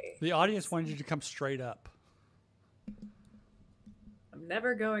this way. The audience wanted you to come straight up. I'm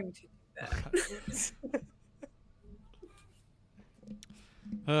never going to do that.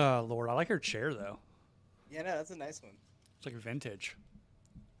 Oh Lord, I like her chair though. Yeah, no, that's a nice one. It's like vintage.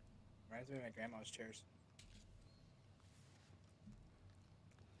 Reminds me of my grandma's chairs.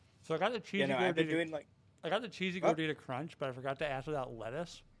 So I got the cheesy Yeah, no, I've been gordita. doing like. I got the cheesy Oh. gordita crunch, but I forgot to ask without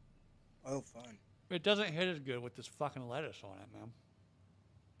lettuce. Oh, fun. It doesn't hit as good with this fucking lettuce on it, man.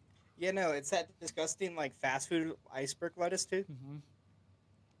 Yeah, no, it's that disgusting like fast food iceberg lettuce too. Mm-hmm.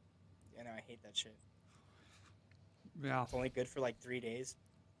 Yeah, no, I hate that shit. Yeah, It's only good for like 3 days.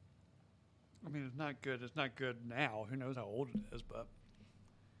 I mean it's not good. It's not good now. Who knows how old it is, but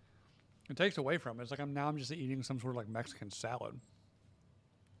it takes away from it. It's like I'm just eating some sort of like Mexican salad.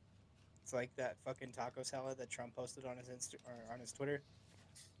 It's like that fucking taco salad that Trump posted on his or on his Twitter.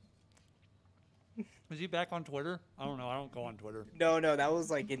 Is he back on Twitter? I don't know. I don't go on Twitter. No, that was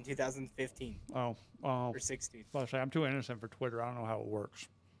like in 2015 Oh, or 16. well, I say I'm too innocent for Twitter. I don't know how it works.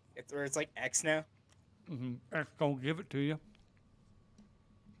 It's like X now. Mm-hmm. X gonna give it to you.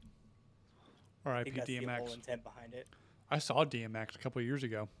 I R.I.P. think that's the whole DMX. intent behind it. I saw DMX a couple of years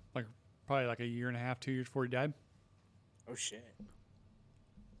ago, like probably like a year and a half, 2 years before he died. Oh shit.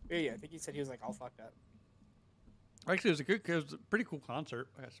 Yeah, I think he said he was like all fucked up. Actually, it was a pretty cool concert.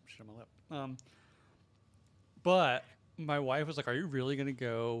 I got some shit on my lip. But my wife was like, "Are you really gonna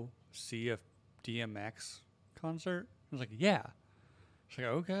go see a DMX concert?" I was like, "Yeah." She's like,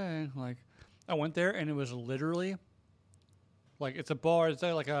 "Okay." Like, I went there and it was literally like it's a bar. It's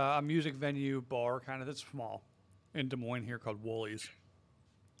like a music venue bar, kind of. That's small in Des Moines here called Woolies,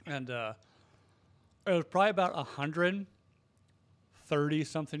 and it was probably about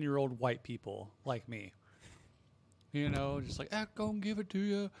 130-something-year-old white people like me. You know, just like, gonna give it to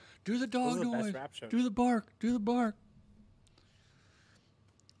you. Do the dog Those are the best noise. rap shows. Do the bark. Do the bark.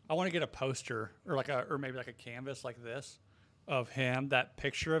 I want to get a poster or maybe like a canvas like this of him, that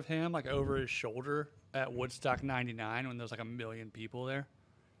picture of him like over his shoulder at Woodstock 99 when there's like 1 million people there.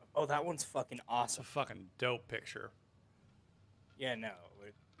 Oh, that one's fucking It's a awesome. fucking dope picture. Yeah, no.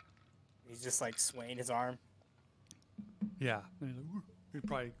 He's just like swaying his arm. Yeah. And he's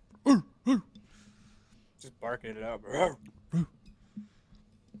like, "Woo." He's probably Just barking it up.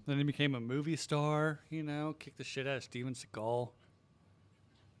 then he became a movie star, you know, kicked the shit out of Steven Seagal.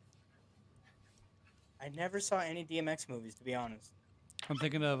 I never saw any DMX movies, to be honest. I'm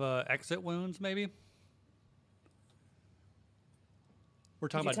thinking of Exit Wounds, maybe. We're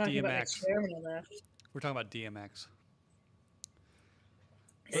talking You're about talking about my DMX. chair when I left. We're talking about DMX.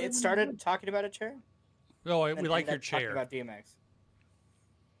 It started talking about a chair. Oh, and we like ended your up talking chair. About DMX.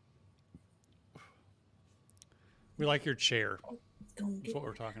 We like your chair. Don't That's get what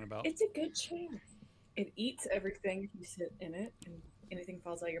we're talking about. It's a good chair. It eats everything if you sit in it, and anything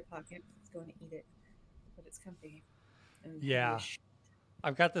falls out of your pocket, it's going to eat it. but it's comfy. And Yeah. heavy as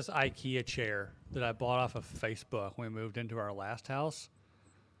I've got this IKEA chair that I bought off of Facebook when we moved into our last house.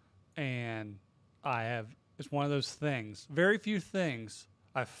 And it's one of those things, very few things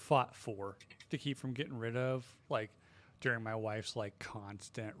I've fought for to keep from getting rid of, like during my wife's like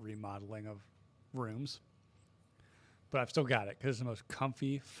constant remodeling of rooms. But I've still got it because it's the most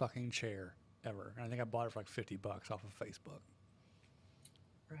comfy fucking chair ever. And I think I bought it for like $50 off of Facebook.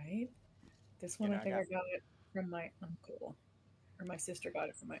 right? This one, know, I think I I got- got it from my uncle, or my sister got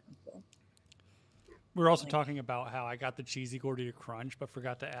it from my uncle. We were also Like- talking about how I got the cheesy Gordita Crunch, but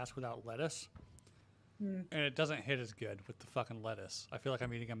forgot to ask without lettuce. Hmm. And it doesn't hit as good with the fucking lettuce. I feel like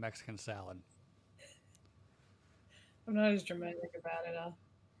I'm eating a Mexican salad. I'm not as dramatic about it,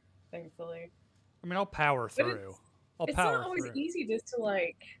 thankfully. I mean, I'll power But through. I'll It's power not always through. easy just to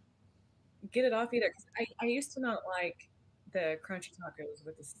like get it off either. 'Cause I used to not like the crunchy tacos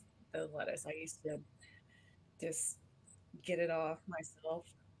with the lettuce. I used to just get it off myself.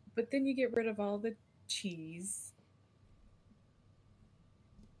 But then you get rid of all the cheese.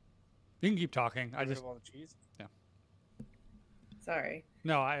 You can keep talking. I Get rid just of all the cheese. Sorry,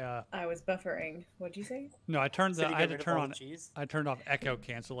 no. I I was buffering. What'd you say? no. I turned Said the. you I get had to rid of turn all on. the cheese. I turned off echo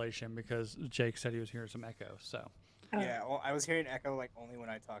cancellation because Jake said he was hearing some echo. So Oh. Yeah, well, I was hearing echo like only when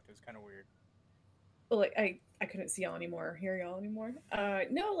I talked. It was kind of weird. Well, like I couldn't see y'all anymore, hear y'all anymore.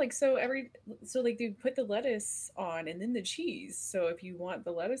 No, like so like they put the lettuce on and then the cheese. So if you want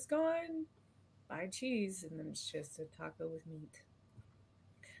the lettuce gone, buy cheese and then it's just a taco with meat.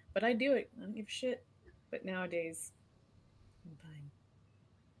 But I do it. I don't give a shit. But nowadays, I'm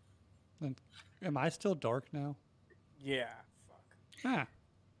fine. am I still dark now? Yeah, fuck. Ah,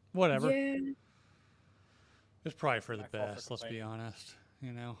 whatever. Yeah. It's probably for the My fault for best. Let's be complaining. honest.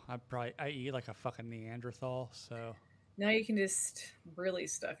 You know, I eat like a fucking Neanderthal. So Now you can just really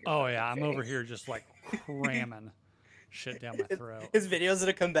stuff your. oh fucking yeah, I'm over face. here just like cramming shit down my throat. His videos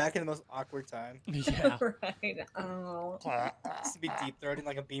gonna come back in the most awkward time. Yeah. Right. Oh. Just to be deep throating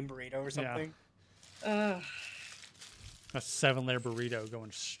like a bean burrito or something. Ugh. A 7-layer burrito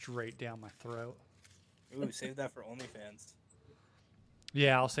going straight down my throat. Ooh, save that for OnlyFans.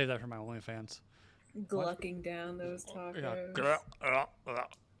 Yeah, I'll save that for my OnlyFans. Glucking down those tacos. Yeah.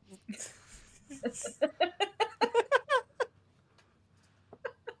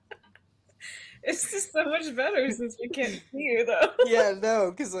 It's just so much better since we can't see you, though. Yeah,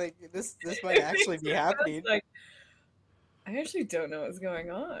 no, because like this might actually be happening. Like, I actually don't know what's going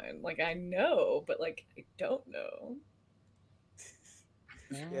on. Like, I know, but like, I don't know.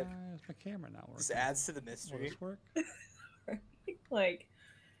 Why Yeah. is my camera not working? Just adds to the Will mystery. this work? Like,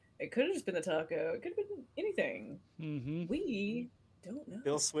 it could have just been the taco. It could have been anything. Mm-hmm. We don't know.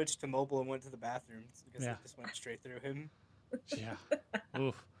 Bill switched to mobile and went to the bathroom because Yeah. it just went straight through him. Yeah.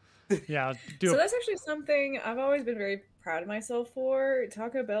 Oof. Yeah. Do So it. that's actually something I've always been very proud of myself for.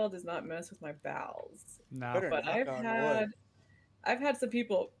 Taco Bell does not mess with my bowels. No. Better But knock on wood. I've had some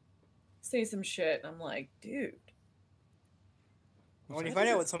people say some shit, and I'm like, dude. When you Why find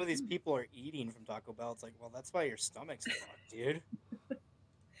does out it- what some of these people are eating from Taco Bell, it's like, well, that's why your stomach's fucked, dude. It's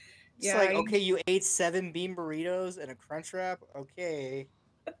Yeah, like, I- okay, you ate 7 bean burritos and a crunch wrap. Okay.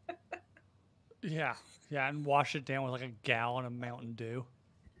 Yeah. Yeah, and wash it down with like a gallon of Mountain Dew.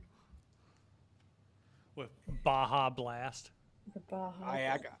 With Baja Blast. The Baja. I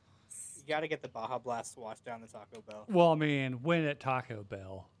Blast. got, you got to get the Baja Blast to wash down the Taco Bell. Well, I mean, win at Taco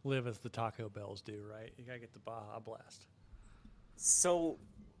Bell. Live as the Taco Bells do, right? You gotta get the Baja Blast. So,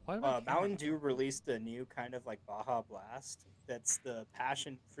 Why did my camera Mountain not Dew work? released a new kind of like Baja Blast. That's the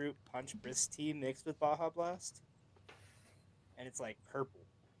passion fruit punch brisk tea mixed with Baja Blast. And it's like purple.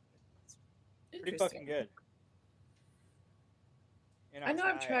 It's pretty fucking Interesting. good. And I know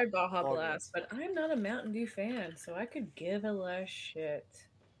I've tried Baja all Blast, but I'm not a Mountain Dew fan, so I could give a less shit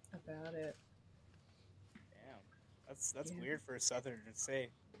about it. Damn. That's Yeah. weird for a southerner to say.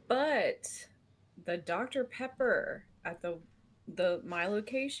 But the Dr. Pepper at my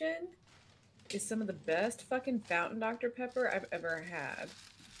location is some of the best fucking fountain Dr. Pepper I've ever had.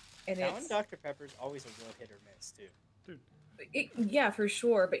 And Fountain it's Dr. Pepper is always a real hit or miss too. yeah, for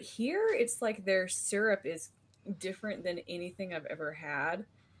sure. But here it's like their syrup is different than anything I've ever had.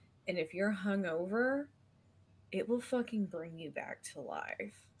 And if you're hungover, it will fucking bring you back to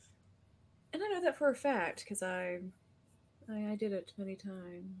life. And I know that for a fact because I did it many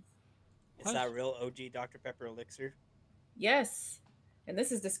times. Is What? that real OG Dr. Pepper elixir? Yes. And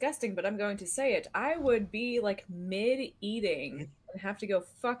this is disgusting, but I'm going to say it. I would be like mid eating and have to go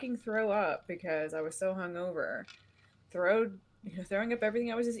fucking throw up because I was so hungover. Throw throwing up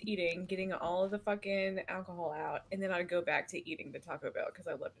everything I was just eating, getting all of the fucking alcohol out, and then I'd go back to eating the Taco Bell because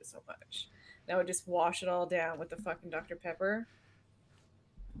I loved it so much. And I would just wash it all down with the fucking Dr. Pepper.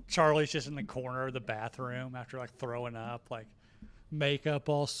 Charlie's just in the corner of the bathroom after like throwing up, like makeup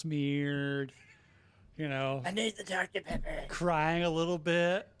all smeared, you know, I need the Dr. Pepper. crying a little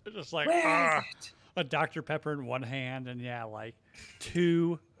bit, just like Where is it? a Dr. Pepper in one hand, and yeah, like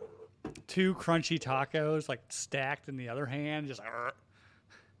two crunchy tacos like stacked in the other hand, just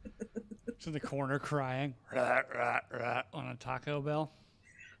in the corner crying on a Taco Bell.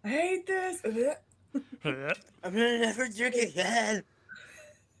 I hate this. I'm gonna never drink again.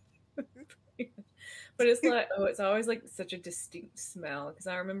 But it's like, oh, it's always like such a distinct smell. Because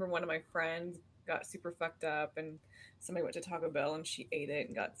I remember one of my friends got super fucked up, and somebody went to Taco Bell and she ate it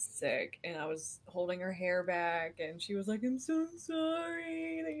and got sick. And I was holding her hair back, and she was like, "I'm so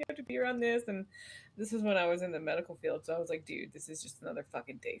sorry that you have to be around this." And this was when I was in the medical field, so I was like, "Dude, this is just another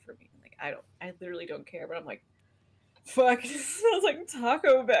fucking day for me." Like, I literally don't care. But I'm like, "Fuck, it smells like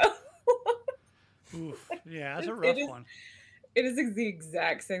Taco Bell." Oof. Yeah, that's a rough one. It is the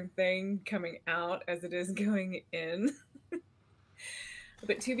exact same thing coming out as it is going in.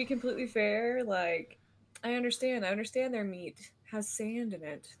 But to be completely fair, like, I understand their meat has sand in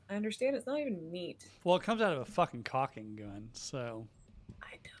it. I understand it's not even meat. Well, it comes out of a fucking caulking gun, so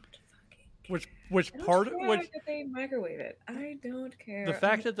I don't fucking care. which I don't part care which that they microwave it. I don't care. the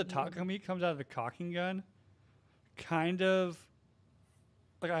fact that the taco meat comes out of the caulking gun, kind of,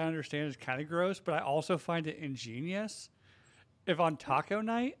 like, I understand it's kind of gross, but I also find it ingenious. If on taco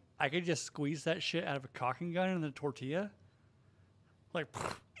night, I could just squeeze that shit out of a caulking gun in the tortilla, like,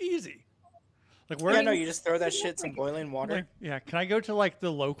 easy. Like, where? Yeah, no, you just throw that shit in some boiling water. Like, yeah, can I go to like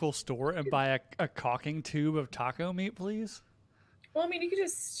the local store and buy a caulking tube of taco meat, please? Well, I mean, you could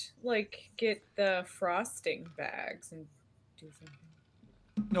just like get the frosting bags and do something.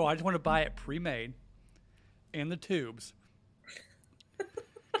 No, I just want to buy it pre-made in the tubes.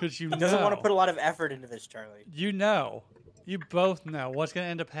 Because you know, Doesn't want to put a lot of effort into this, Charlie. You both know what's going to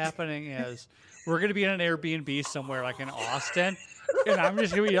end up happening is we're going to be in an Airbnb somewhere like in Austin, and I'm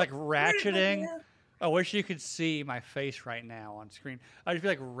just going to be like ratcheting. I wish you could see my face right now on screen. I'd just be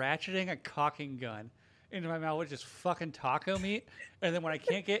like ratcheting a caulking gun into my mouth with just fucking taco meat, and then when I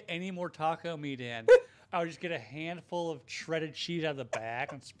can't get any more taco meat in, I would just get a handful of shredded cheese out of the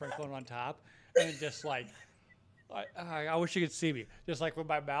bag and sprinkle it on top, and just like. I wish you could see me, just like with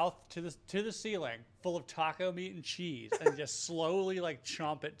my mouth to the ceiling, full of taco meat and cheese, and just slowly like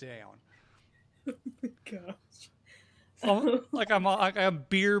chomp it down. Gosh. Like I'm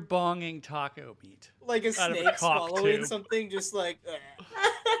beer bonging taco meat. Like a Out of a snake cock swallowing tube. something, just like.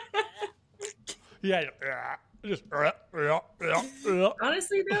 Yeah, just.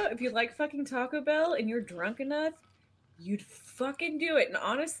 Honestly, though, if you like fucking Taco Bell and you're drunk enough, you'd fucking do it. And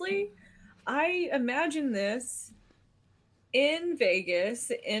honestly, I imagine this in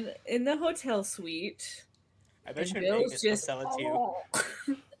Vegas, in the hotel suite. I bet and you in Bill's Vegas they'll just, sell it to you.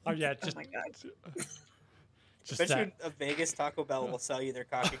 Oh yeah, oh just. my god. I Just bet that. you a Vegas Taco Bell will sell you their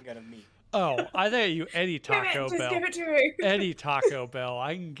caulking gun of meat. Oh, I think you Eddie Damn Taco it, just Bell. give it to me. Eddie Taco Bell.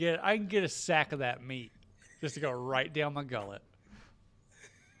 I can get a sack of that meat just to go right down my gullet.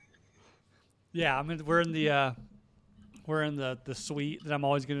 Yeah, we're in the suite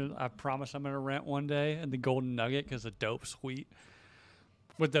that I promise I'm gonna rent one day, in the Golden Nugget, because a dope suite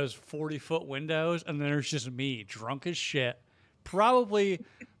with those 40-foot windows, and then there's just me drunk as shit. Probably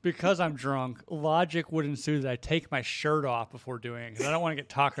because I'm drunk, logic would ensue that I take my shirt off before doing it, because I don't want to get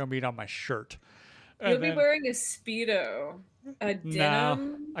taco meat on my shirt. You'll And be then- wearing a Speedo. A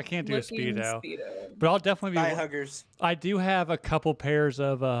denim. I can't do a looking Speedo. But I'll definitely Thigh be. huggers. I do have a couple pairs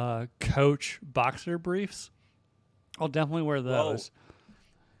of Coach boxer briefs. I'll definitely wear those.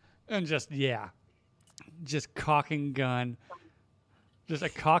 And just caulking gun. Just a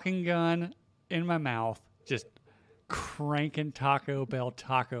caulking gun in my mouth, just cranking Taco Bell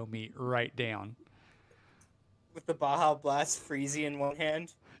taco meat right down. With the Baja Blast Freezy in one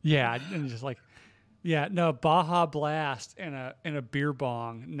hand. Yeah, and just like, yeah, no, Baja Blast and a beer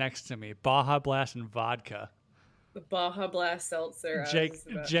bong next to me. Baja Blast and vodka. The Baja Blast seltzer. I was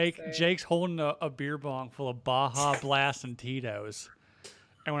about to say. Jake's holding a beer bong full of Baja Blast and Tito's.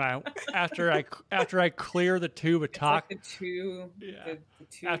 And when after I clear the tube of It's taco, like the two. Yeah. The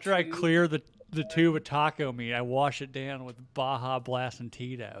two after I tubes. clear the tube of taco meat, I wash it down with Baja Blast and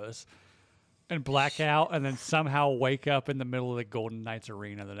Tito's, and black out, and then somehow wake up in the middle of the Golden Knights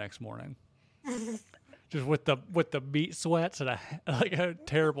arena the next morning, just with the meat sweats and a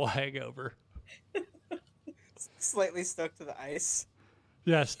terrible hangover. Slightly stuck to the ice.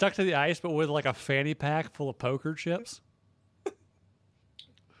 Yeah, stuck to the ice, but with like a fanny pack full of poker chips.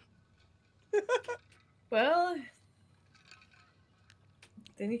 Well,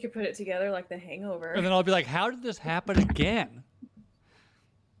 then you could put it together like The Hangover. And then I'll be like, how did this happen again?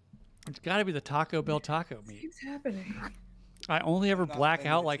 It's got to be the Taco Bell taco It meat. keeps happening. I only ever not black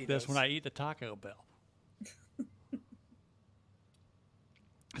blaming out the like this when Tito's. I eat the Taco Bell.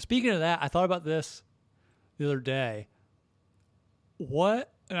 Speaking of that, I thought about this the other day. And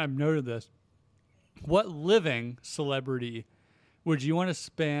I've noted this, what living celebrity would you want to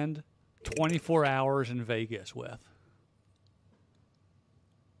spend 24 hours in Vegas with?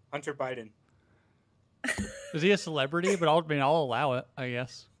 Hunter Biden. Is he a celebrity? But I'll allow it, I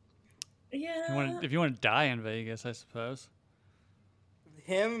guess. Yeah. If you want to die in Vegas, I suppose.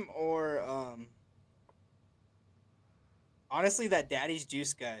 Him or honestly, that Daddy's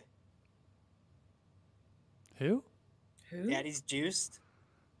Juice guy. Who? Who? Daddy's Juiced.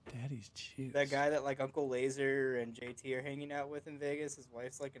 Daddy's juice. That guy that like Uncle Laser and JT are hanging out with in Vegas. His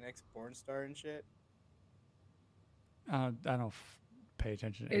wife's like an ex-porn star and shit. I don't pay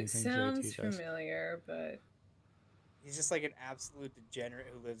attention to It anything sounds JT does. familiar, but He's just like an absolute degenerate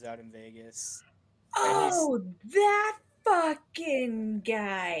who lives out in Vegas. oh, that fucking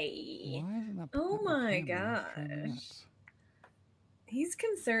guy. Why isn't that Oh popping up on my camera? I'm trying to gosh. nuts. He's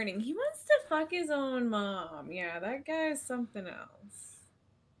concerning. He wants to fuck his own mom. Yeah, that guy is something else.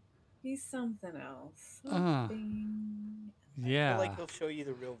 He's something else. Something. I Yeah. feel like he'll show you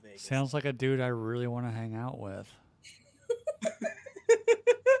the real Vegas. Sounds like a dude I really want to hang out with.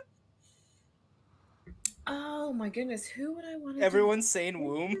 Oh my goodness, who would I want to? Everyone's saying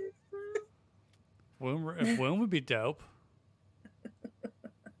womb. Womb would be dope.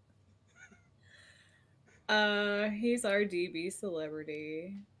 He's our DB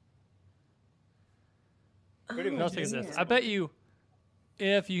celebrity. Pretty Oh, What else is this? man. I bet you,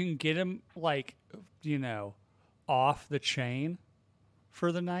 if you can get him like, off the chain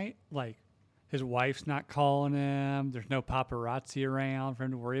for the night, like his wife's not calling him, there's no paparazzi around for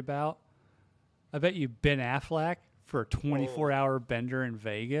him to worry about. I bet you Ben Affleck for a 24-hour bender in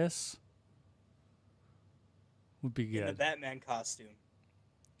Vegas would be In the good. Batman costume.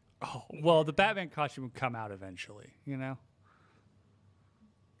 Oh, well, the Batman costume would come out eventually,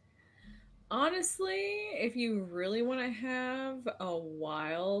 Honestly, if you really want to have a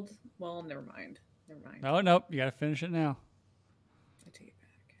wild, well, never mind. Oh, nope, you got to finish it now. I take it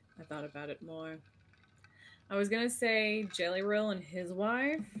back. I thought about it more. I was gonna say Jelly Roll and his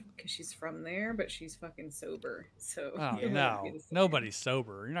wife because she's from there, but she's fucking sober. So Oh, it wouldn't no, be the same. nobody's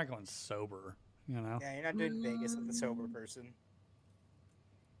sober. You're not going sober, Yeah, you're not doing Vegas with a sober person.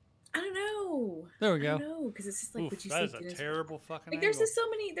 I don't know. There we I go. don't know because it's just like Oof, what you that said. is a Guinness- terrible fucking Like there's angle. just so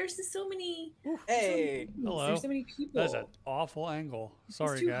many. There's just so many. Hey, Hello. There's so many people. That is an awful angle.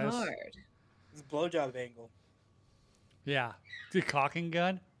 Sorry, it's too guys. hard. it's a blowjob angle. Yeah. The cocking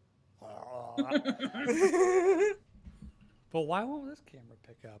gun. But why won't this camera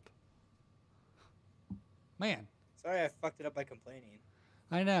pick up? Man, Sorry, I fucked it up by complaining.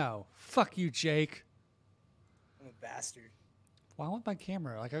 I know. Fuck you, Jake. I'm a bastard. Why won't my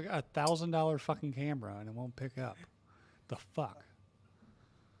camera? Like, I got $1,000 fucking camera and it won't pick up. The fuck?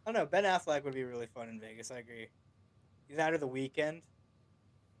 I don't know. Ben Affleck would be really fun in Vegas. I agree. He's out of The Weekend.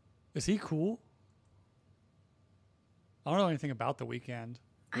 Is he cool? I don't know anything about The Weeknd.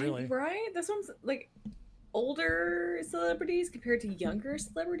 Really? Right? That's what I'm like. Older celebrities compared to younger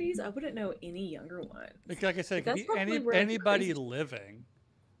celebrities, I wouldn't know any younger ones. Like I said, it could That's be probably where the anybody crazy- living.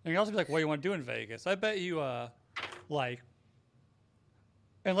 And you also be like, what do you want to do in Vegas? I bet you, like,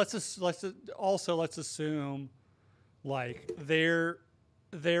 and let's assume, like,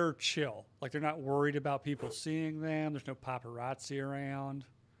 they're chill. Like, they're not worried about people seeing them. There's no paparazzi around.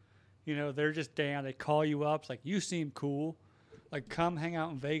 They're just down. They call you up. It's like, you seem cool. Like, come hang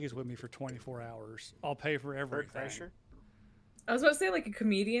out in Vegas with me for 24 hours. I'll pay for everything. Burt Kreischer. I was about to say like a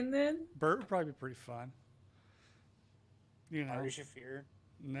comedian then. Burt would probably be pretty fun. Ari Shaffir.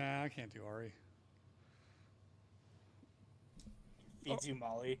 Nah, I can't do Ari. Feeds you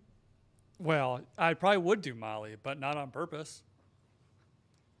Molly. Well, I probably would do Molly, but not on purpose.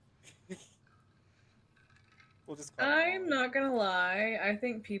 We'll just call it I'm Molly. not gonna lie. I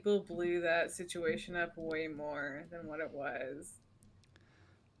think people blew that situation up way more than what it was.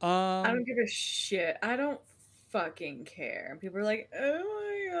 I don't give a shit. I don't fucking care. And people are like,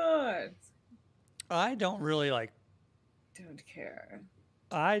 oh my god. I don't really like. Don't care.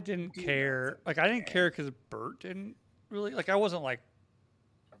 I didn't Do not care. Like, I didn't care because Bert didn't really like. I wasn't like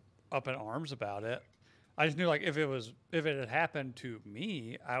up in arms about it. I just knew like if it had happened to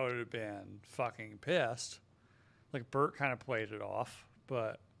me, I would have been fucking pissed. Like Bert kind of played it off,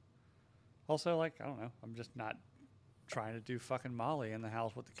 but also like I don't know. I'm just not trying to do fucking Molly in the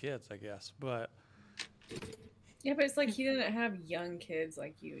house with the kids, I guess. But Yeah, but it's like he didn't have young kids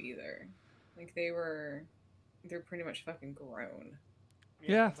like you either. Like they're pretty much fucking grown.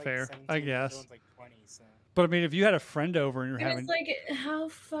 Yeah, one's like fair, 17, I the other guess. one's like 20. So But I mean, if you had a friend over and you're And it's having, like, how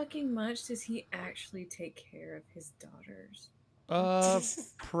fucking much does he actually take care of his daughters?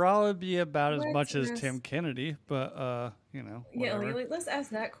 probably be about as much as Let's Tim ask- Kennedy, but Yeah, whatever. like, let's ask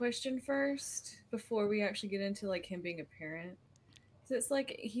that question first before we actually get into like him being a parent. So it's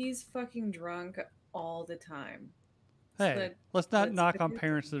like he's fucking drunk all the time. So Hey, let's not knock put on this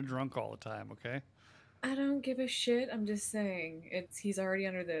parents in. that are drunk all the time, okay? I don't give a shit. I'm just saying he's already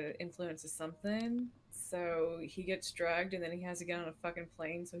under the influence of something. So he gets drugged and then he has to get on a fucking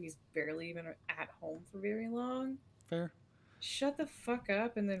plane, so he's barely even at home for very long. Fair. Shut the fuck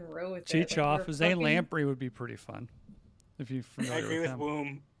up and then row with Cheech it. Like off. you're Zane fucking Lamprey would be pretty fun if you're I familiar agree with him.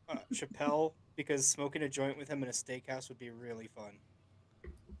 Woom. Chappelle, because smoking a joint with him in a steakhouse would be really fun.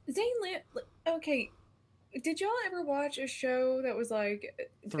 Okay, did y'all ever watch a show that was like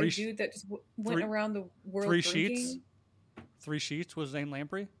a dude that just went three- around the world Three drinking? Sheets. 3 Sheets was Zane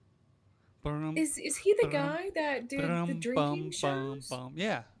Lamprey. Is he the guy that did the drinking shows?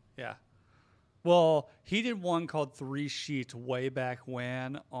 Yeah, yeah. Well, he did one called 3 Sheets way back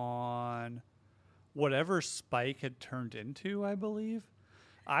when on whatever Spike had turned into, I believe.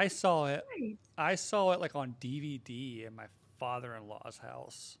 I saw it. Right. I saw it like on DVD in my father-in-law's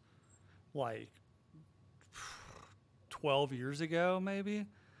house, like 12 years ago, maybe.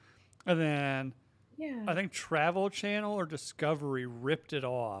 And then Yeah. I think Travel Channel or Discovery ripped it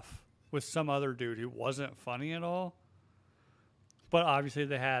off with some other dude who wasn't funny at all. But obviously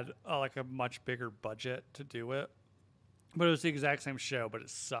they had like a much bigger budget to do it. But it was the exact same show, but it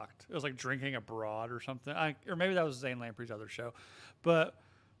sucked. It was like Drinking Abroad or something. Or maybe that was Zane Lamprey's other show. But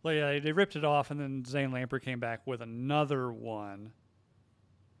like, yeah, they ripped it off, and then Zane Lamprey came back with another one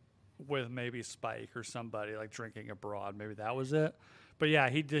with maybe Spike or somebody, like Drinking Abroad. Maybe that was it. But yeah,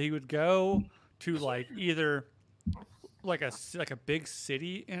 he would go to like either like a big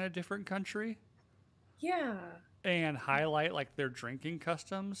city in a different country Yeah. and highlight like their drinking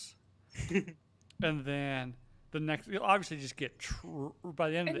customs, and then the next, obviously, just get by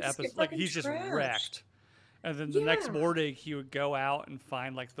the end of And the just get episode, like fucking he's just trashed. wrecked. And then the next Yeah. morning, he would go out and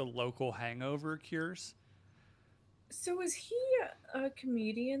find like the local hangover cures. So was he a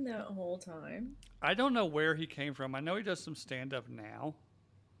comedian that whole time? I don't know where he came from. I know he does some stand up now.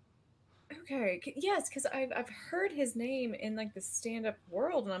 Okay. Yes, because I've heard his name in like the stand up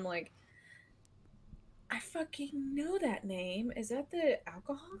world, and I'm like, I fucking know that name. Is that the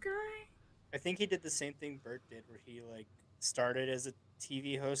alcohol guy? I think he did the same thing Bert did, where he like started as a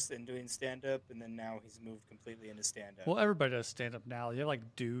TV host and doing stand up, and then now he's moved completely into stand up. Well, everybody does stand up now. You have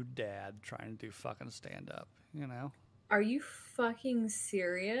like Dude Dad trying to do fucking stand up, you know? Are you fucking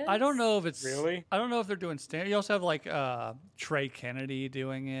serious? I don't know if it's Really? I don't know if they're doing stand. You also have like Trey Kennedy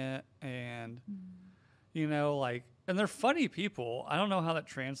doing it, and you know, like, and they're funny people. I don't know how that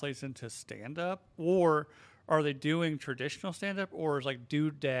translates into stand up, or are they doing traditional stand up, or is like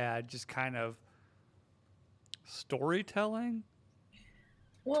Dude Dad just kind of storytelling?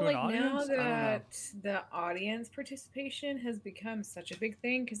 Well, to an like now audience? I don't know. that the audience participation has become such a big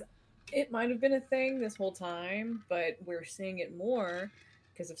thing, because it might have been a thing this whole time, but we're seeing it more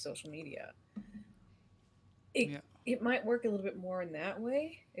because of social media. Yeah. It might work a little bit more in that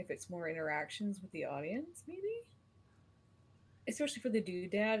way if it's more interactions with the audience, maybe. Especially for the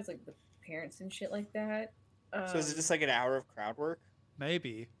doodads, like the parents and shit like that. So is it just like an hour of crowd work?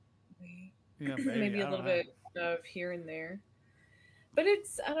 Maybe. Maybe, Yeah, maybe. a little bit of here and there. But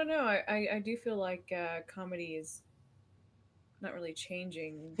it's, I don't know, I do feel like comedy is not really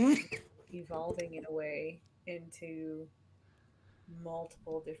changing, evolving in a way into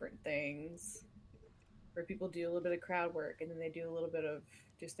multiple different things where people do a little bit of crowd work and then they do a little bit of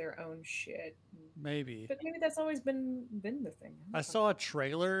just their own shit. Maybe. But maybe that's always been the thing. I saw a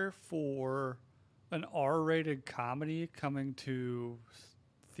trailer for an R-rated comedy coming to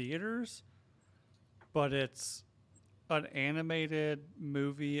theaters, but it's an animated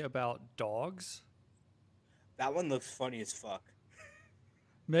movie about dogs. That one looks funny as fuck.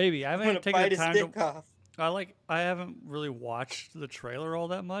 Maybe I I'm haven't gonna taken bite the his time dick to. off. I haven't really watched the trailer all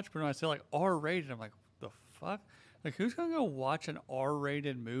that much, but when I say like R-rated, I'm like, the fuck? Like, who's gonna go watch an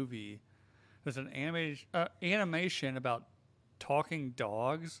R-rated movie? There's an animation about talking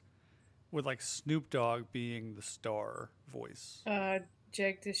dogs, with like Snoop Dogg being the star voice.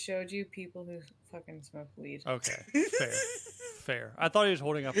 Jake just showed you people who fucking smoke weed. Okay, fair. I thought he was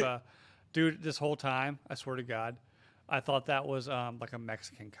holding up a dude this whole time. I swear to God, I thought that was like a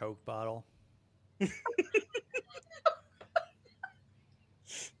Mexican Coke bottle.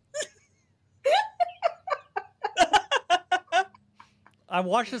 I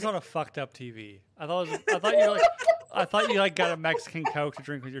watched this on a fucked up TV. I thought you like got a Mexican Coke to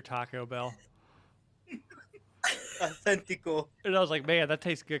drink with your Taco Bell. Authentical. And I was like, man, that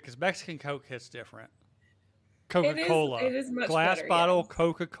tastes good because Mexican Coke hits different. Coca-Cola. It is much Glass better, bottle yes.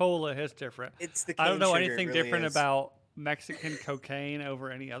 Coca-Cola hits different. It's the I don't cane know sugar, anything it really different is. about Mexican cocaine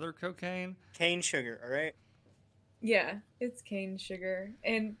over any other cocaine. Cane sugar, all right? Yeah, it's cane sugar,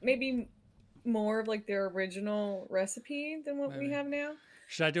 and maybe more of like their original recipe than what we Maybe. have now.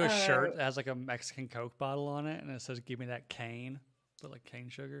 Should I do a shirt that has like a Mexican Coke bottle on it and it says "Give me that cane," but like cane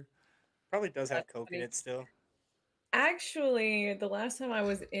sugar? Probably does have That's Coke in funny. it still. Actually, the last time I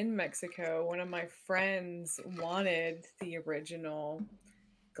was in Mexico, one of my friends wanted the original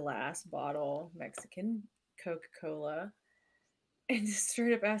glass bottle Mexican Coca-Cola and just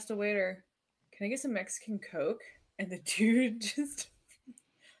straight up asked the waiter, "Can I get some Mexican Coke?" And the dude just,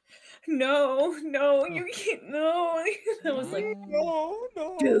 no, you can't, no. I was like, No.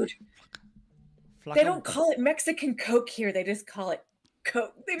 dude, Flaco- they don't call it Mexican Coke here. They just call it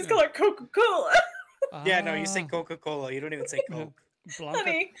Coke. They just call it Coca-Cola. Yeah, no, you say Ah, Coca-Cola. You don't even say Yeah. Coke. Blanca.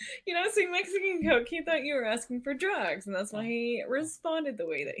 Honey, you know, saying Mexican Coke, he thought you were asking for drugs, and that's why he responded the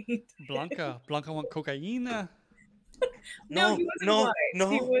way that he did. Blanca want cocaine. No, No, he wasn't no, white. no.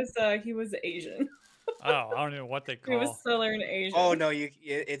 He was Asian. Oh, I don't know what they He was call. Southern Asian. Oh no,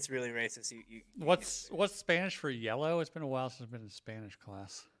 it's really racist. You What's Spanish for yellow? It's been a while since I've been in Spanish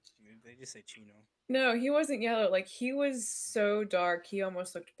class. they just say chino. No, he wasn't yellow. Like, he was so dark, he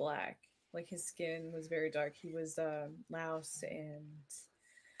almost looked black. Like, his skin was very dark. He was Laos and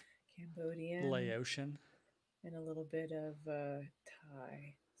Cambodian. Laotian. And a little bit of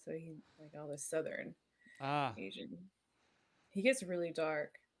Thai. So he, like, all the Southern Ah, Asian. He gets really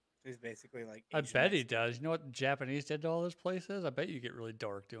dark. He's basically like. I Asian bet he Mexican. does. You know what the Japanese did to all those places? I bet you get really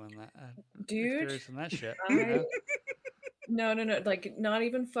dark doing that. Dude, Experiencing that shit. you know? no. Like, not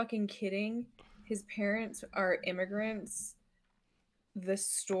even fucking kidding. His parents are immigrants. The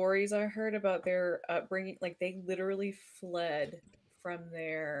stories I heard about their upbringing, like, they literally fled from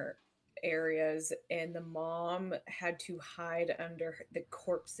their areas, and the mom had to hide under the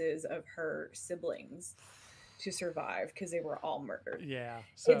corpses of her siblings to survive because they were all murdered. Yeah.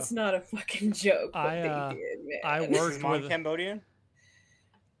 So It's not a fucking joke what I, they did, man. I Is his worked mom with Cambodian?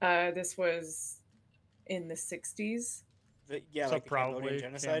 This was in the 60s. Yeah, so like the Cambodian probably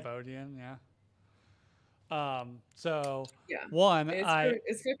genocide. Cambodian, yeah. So Yeah. one,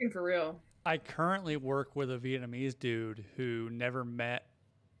 It's fucking for real. I currently work with a Vietnamese dude who never met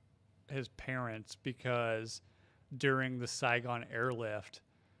his parents because during the Saigon airlift,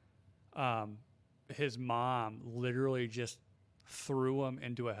 his mom literally just threw him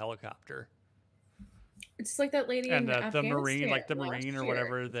into a helicopter. It's like that lady And in the Afghanistan Marine, like the last Marine or year,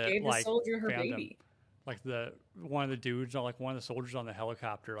 whatever that gave the like soldier her found him. baby. Like one of the dudes, like one of the soldiers on the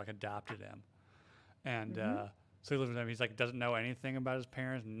helicopter, like adopted him, and so he lives with him. He's like doesn't know anything about his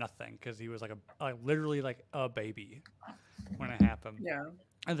parents, nothing, because he was like literally like a baby when it happened. Yeah.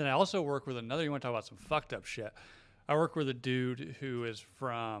 And then I also work with another. You want to talk about some fucked up shit? I work with a dude who is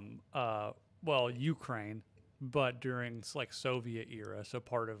from Ukraine, but during like Soviet era, so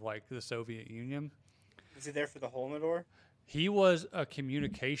part of like the Soviet Union. Is he there for the hole in the door? He was a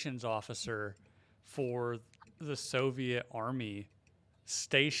communications officer for the Soviet army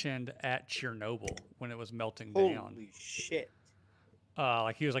stationed at Chernobyl when it was melting down. Holy shit!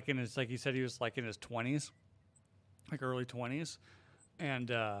 Like he was like in his, like he said he was like in his 20s, like early 20s, and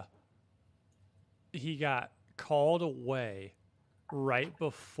he got called away right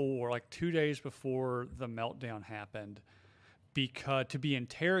before, like 2 days before the meltdown happened, because to be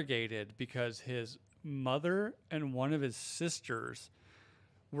interrogated because his mother and one of his sisters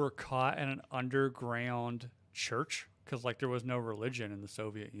were caught in an underground church because like there was no religion in the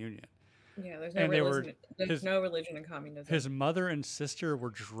Soviet Union. Yeah, there's no And they were- religion. There's no religion in communism. His mother and sister were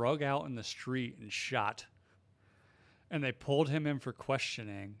drug out in the street and shot. And they pulled him in for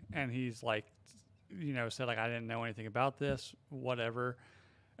questioning. And he's like, said like, I didn't know anything about this, whatever.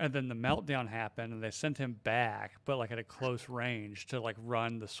 And then the meltdown happened and they sent him back, but like at a close range to like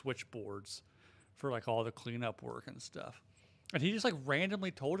run the switchboards for like all the cleanup work and stuff. And he just like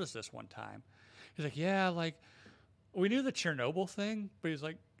randomly told us this one time. He's like, yeah, like we knew the Chernobyl thing, but he's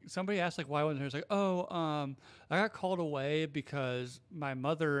like, somebody asked like why wasn't there? He's like, I got called away because my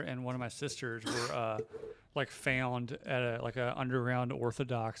mother and one of my sisters were like found at a underground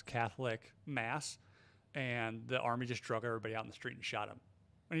Orthodox Catholic mass, and the army just drug everybody out in the street and shot him.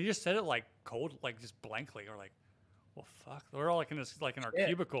 And he just said it like cold, like just blankly. We're like, well, fuck. We're all like in our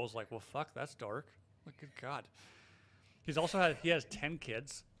cubicles, like, well, fuck, that's dark. Like, good God. He has 10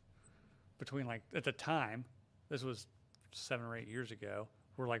 kids between like at the time. This was 7 or 8 years ago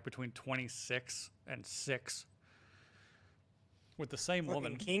were like between 26 and 6 with the same Fucking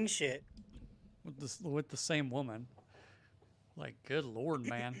woman. king shit. With the same woman. Like, good Lord,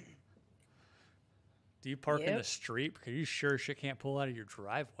 man. Do you park in the street? Because you sure shit can't pull out of your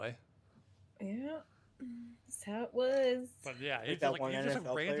driveway. Yeah. That's how it was. But yeah, Like that one he was just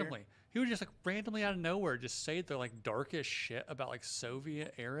NFL player? randomly. He would just like randomly out of nowhere just say the like darkest shit about like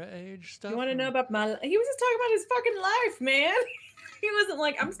Soviet era age stuff. You want to know about my? He was just talking about his fucking life, man. He wasn't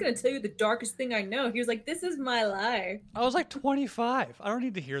like, I'm just gonna tell you the darkest thing I know. He was like, this is my life. I was like 25. I don't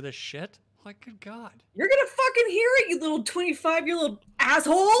need to hear this shit. Like, good God. You're gonna fucking hear it, you little 25-year-old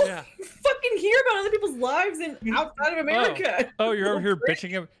asshole. Yeah. You fucking hear about other people's lives in outside of America. Oh, you're over here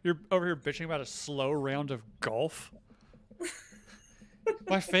bitching. You're over here bitching about a slow round of golf.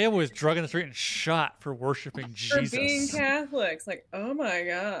 My family was drug in the street and shot for worshiping Jesus. For being Catholics, like, oh my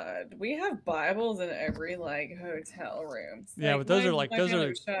God, we have Bibles in every like hotel room. Yeah, but those are like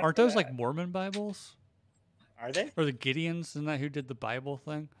aren't those like Mormon Bibles? Are they? Or the Gideons? Isn't that who did the Bible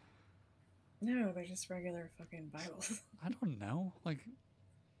thing? No, they're just regular fucking Bibles. I don't know. Like,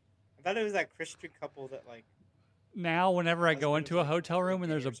 I thought it was that Christian couple that like. now, whenever I go Husbands into a like hotel room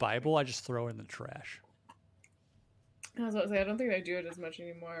and there's a or something. Bible, I just throw it in the trash. I was about to say, I don't think they do it as much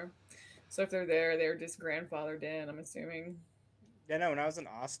anymore. So if they're there, they're just grandfathered in, I'm assuming. Yeah, no. When I was in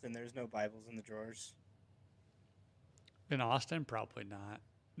Austin, there's no Bibles in the drawers. In Austin, probably not.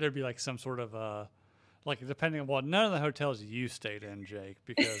 There'd be like some sort of like depending on none of the hotels you stayed in, Jake,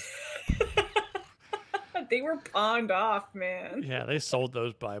 because They were pawned off, man. yeah, they sold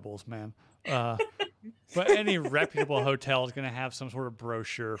those Bibles, man. But any reputable hotel is going to have some sort of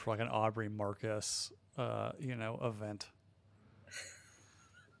brochure for like an Aubrey Marcus, event.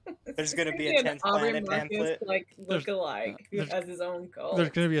 There's gonna be Maybe a an 10th Aubrey Planet Marcus, pamphlet. like There's- look-alike, who there's- has his own cult. There's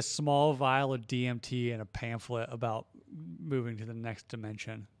going to be a small vial of DMT and a pamphlet about moving to the next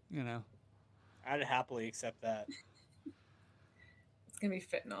dimension. You know. I'd happily accept that. It's gonna be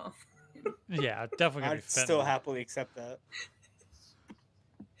fentanyl. Yeah, definitely gonna I'd still be fentanyl. happily accept that.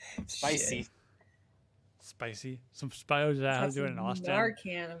 Spicy. Shit. Spicy. Some spios that I Have was doing in some Austin.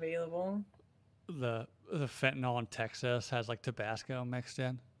 Narcan available. The fentanyl in Texas has like Tabasco mixed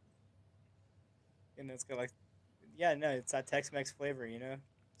in. And it's got like, yeah, no, it's that Tex-Mex flavor, you know,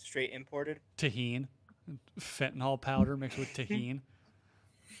 straight imported. Tahine. Fentanyl powder mixed with tahine.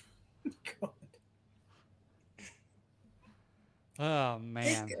 God, Oh it's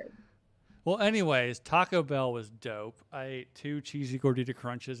man. good. Well, anyways, Taco Bell was dope. I ate 2 cheesy gordita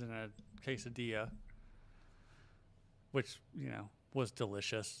crunches and a quesadilla, which was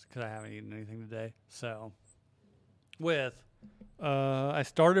delicious because I haven't eaten anything today. So, I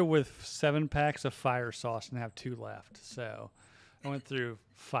started with 7 packs of fire sauce and have 2 left. So, I went through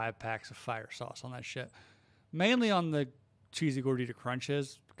 5 packs of fire sauce on that shit, mainly on the cheesy gordita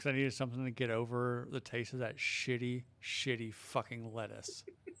crunches because I needed something to get over the taste of that shitty fucking lettuce.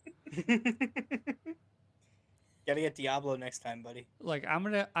 Gotta get Diablo next time, buddy. Like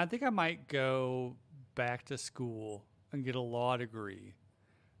I think I might go back to school and get a law degree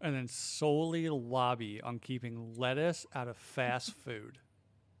and then solely lobby on keeping lettuce out of fast food.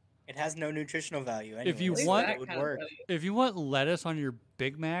 It has no nutritional value. Anyways, If you At least want- that it would kind of work. buddy. If you want lettuce on your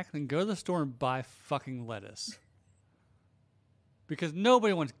Big Mac, then go to the store and buy fucking lettuce. Because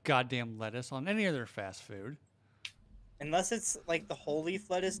nobody wants goddamn lettuce on any other fast food. Unless it's like the whole leaf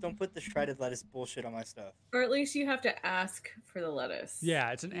lettuce, don't put the shredded lettuce bullshit on my stuff. Or at least you have to ask for the lettuce.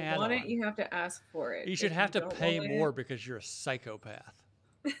 Yeah, it's an If you want add-on. it, you have to ask for it. You should If have to don't pay want more it- because you're a psychopath.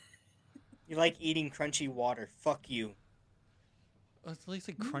 You like eating crunchy water? Fuck you. At least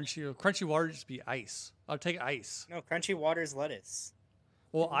like crunchy water just be ice. I'll take ice. No, crunchy water is lettuce.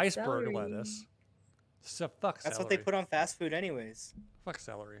 Well, And iceberg celery. lettuce. So fuck That's celery. what they put on fast food, anyways. Fuck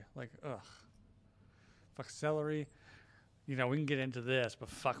celery. Like, ugh. Fuck celery. We can get into this, but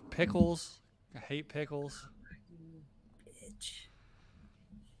fuck pickles. I hate pickles. Bitch.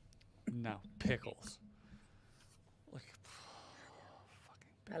 No, pickles. Like,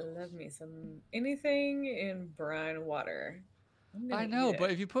 fucking I pickles. love me some anything in brine water. I'm gonna I know, eat but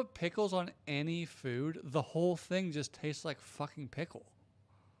it. if you put pickles on any food, the whole thing just tastes like fucking pickle.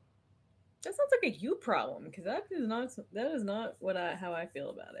 That sounds like a you problem because that is not how I feel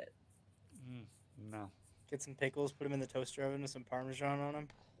about it. No. Get some pickles, put them in the toaster oven with some Parmesan on them.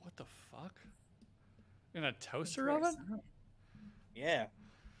 What the fuck? In a toaster That's oven? where it's not. Yeah.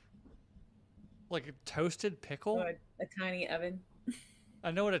 Like a toasted pickle? Oh, a tiny oven.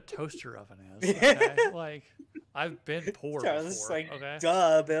 I know what a toaster oven is. Okay? Like, I've been poor I was before. like, Okay?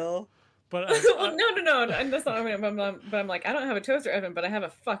 duh, Bill. But well, no, and that's not what I mean. But I'm like, I don't have a toaster oven, but I have a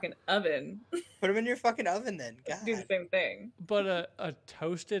fucking oven. Put them in your fucking oven then. God. Do the same thing. But a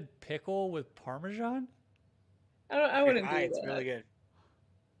toasted pickle with Parmesan? I wouldn't do that. It's really good.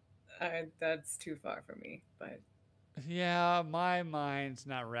 That's too far for me. But yeah, my mind's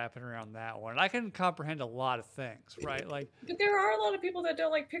not wrapping around that one. I can comprehend a lot of things, right? Like, but there are a lot of people that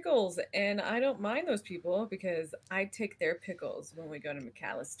don't like pickles, and I don't mind those people because I take their pickles when we go to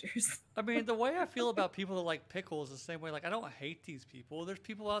McAllister's. I mean, the way I feel about people that like pickles is the same way. Like, I don't hate these people. There's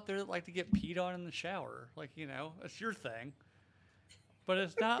people out there that like to get peed on in the shower. Like, you know, it's your thing. But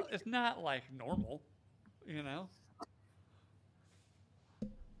it's not like normal, you know?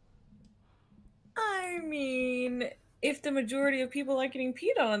 I mean, if the majority of people like getting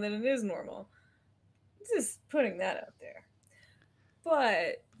peed on, then it is normal. Just putting that out there.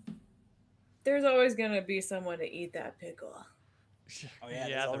 But there's always going to be someone to eat that pickle. Oh, yeah,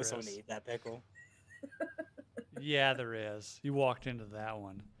 there's always someone to eat that pickle. Yeah, there is. You walked into that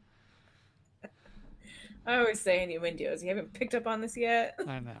one. I always say innuendos. You haven't picked up on this yet?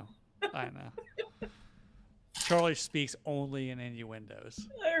 I know. Charlie speaks only in innuendos.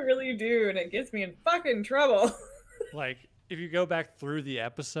 I really do, and it gets me in fucking trouble. Like, if you go back through the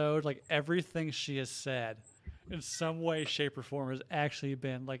episode, like, everything she has said in some way, shape, or form has actually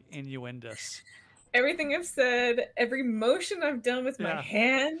been, like, innuendous. Everything I've said, every motion I've done with my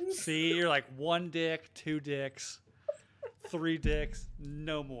hands. See, you're like 1 dick, 2 dicks, 3 dicks,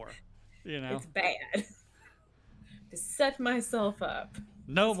 no more. You know? It's bad. To set myself up.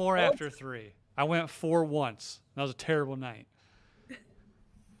 No more after 3. I went 4 once. That was a terrible night.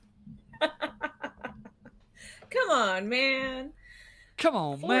 Come on, man. Come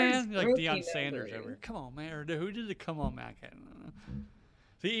on, 4 man. is You're like Deion rookie Sanders number. over here. Come on, man. Or who did the come on, man?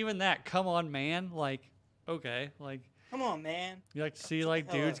 See, even that, come on, man. Like, okay. Like, come on, man. You like to see, like,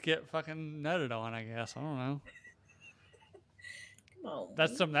 dudes get fucking nutted on, I guess. I don't know. Come on.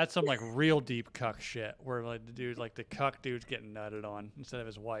 That's some like real deep cuck shit where like the dude, like the cuck dude's getting nutted on instead of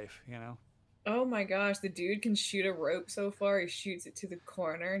his wife, you know? Oh my gosh, the dude can shoot a rope so far. He shoots it to the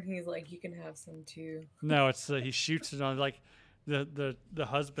corner, and he's like, "You can have some too." No, it's he shoots it on like the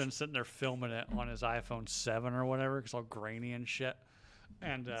husband sitting there filming it on his iPhone 7 or whatever. It's all grainy and shit.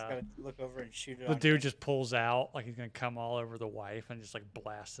 And He's gotta look over and shoot it. The dude just pulls out like he's gonna come all over the wife and just like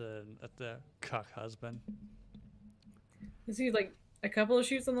blast it at the cuck husband. Is he like a couple of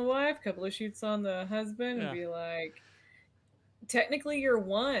shoots on the wife, a couple of shoots on the husband, Yeah. and be like, technically you're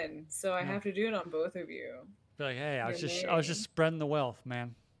one, so I have to do it on both of you. Be like, hey, I was just spreading the wealth,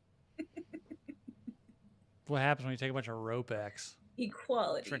 man. What happens when you take a bunch of rope X?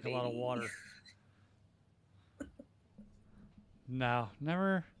 Equality. Drink a lot of water. No,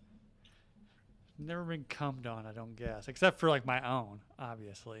 never been cummed on, I don't guess. Except for like my own,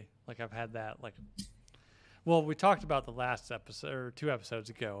 obviously. Like I've had that like well, we talked about the last episode or 2 episodes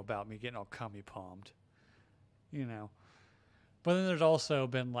ago about me getting all cummy palmed. You know. But then there's also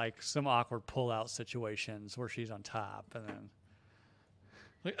been like some awkward pull-out situations where she's on top and then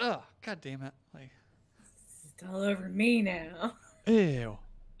like, oh, god damn it. Like it's all over me now. Ew.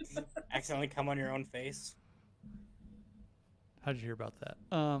 Accidentally come on your own face. How'd you hear about that?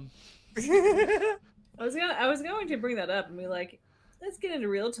 I was going to bring that up and be like, let's get into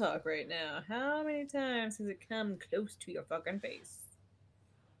real talk right now. How many times has it come close to your fucking face?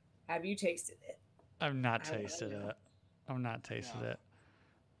 Have you tasted it? I've not tasted it. I've not tasted it.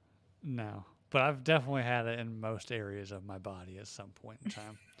 No. But I've definitely had it in most areas of my body at some point in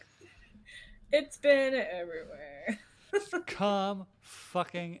time. It's been everywhere. Come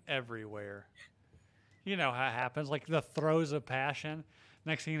fucking everywhere. You know how it happens. Like the throes of passion.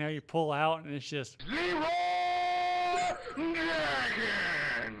 Next thing you know, you pull out and it's just... Leroy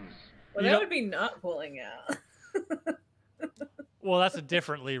Jenkins! Well, that would be not pulling out. Well, that's a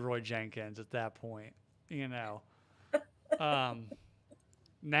different Leroy Jenkins at that point. You know.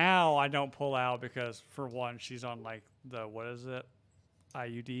 Now I don't pull out because, for one, she's on like the, what is it?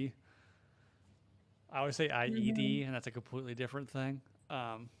 IUD. I always say IED, and that's a completely different thing.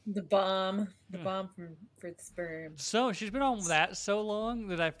 The bomb for the sperm. So she's been on that so long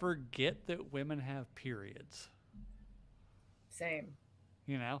that I forget that women have periods. Same.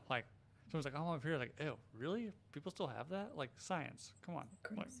 You know, like someone's like, "Oh, I'm period." Like, ew, really? People still have that? Like, science. Come on.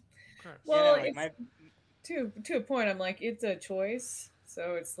 Like, well, yeah, like to a point, I'm like, it's a choice.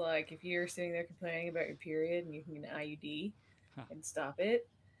 So it's like if you're sitting there complaining about your period and you can get an IUD and stop it,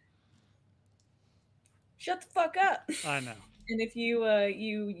 shut the fuck up. I know. And if you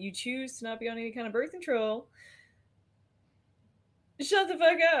you choose to not be on any kind of birth control, shut the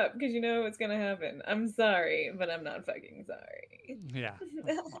fuck up because you know what's gonna happen. I'm sorry, but I'm not fucking sorry. Yeah.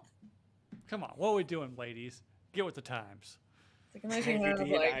 Come on, what are we doing, ladies? Get with the times. It's like unless you have IUD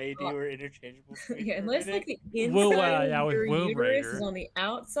and like IUD were interchangeable. yeah, unless like the Womb- inside yeah, of with your Womb uterus Raider. is on the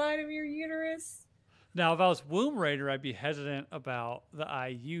outside of your uterus. Now, if I was Womb Raider, I'd be hesitant about the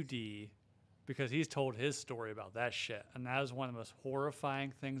IUD because he's told his story about that shit. And that is one of the most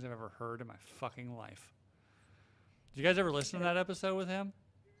horrifying things I've ever heard in my fucking life. Did you guys ever listen to that episode with him?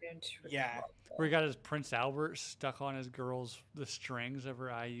 Yeah. Where he got his Prince Albert stuck on his girl's, the strings of her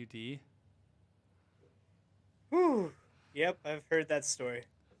IUD? Whew. Yep, I've heard that story.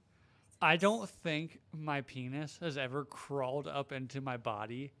 I don't think my penis has ever crawled up into my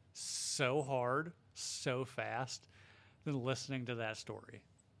body so hard, so fast, than listening to that story.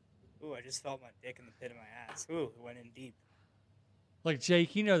 Ooh, I just felt my dick in the pit of my ass. Ooh, it went in deep. Like,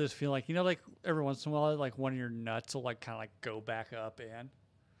 Jake, you know this feeling. Like, you know, like every once in a while, like one of your nuts will like kind of like go back up in.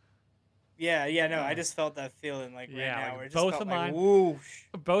 Yeah, no, I just felt that feeling like Yeah, right now. like Where it just both felt of like, mine- whoosh.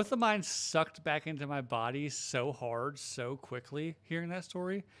 Both of mine sucked back into my body so hard, so quickly hearing that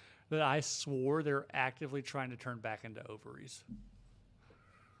story that I swore they were actively trying to turn back into ovaries.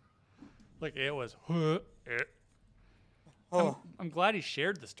 Like, it was. Oh, I'm glad he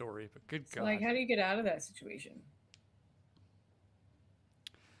shared the story, but good So, God. like, how do you get out of that situation?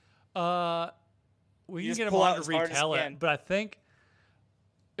 We You can just get him pull on out to as hard as retell you it, can. but I think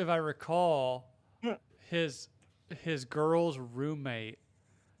if I recall, his girl's roommate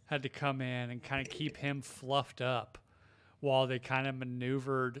had to come in and kind of keep him fluffed up while they kind of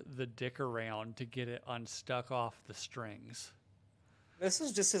maneuvered the dick around to get it unstuck off the strings. this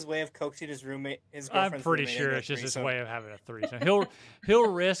was just his way of coaxing his roommate, his I'm girlfriend's pretty roommate sure into a it's just his threesome. way of having a threesome. He'll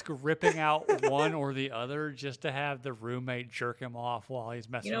risk ripping out one or the other just to have the roommate jerk him off while he's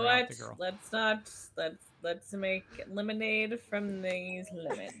messing You know around what? with the girl. Let's make lemonade from these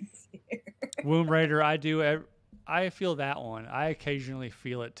lemons. Womb Raider, I feel that one. I occasionally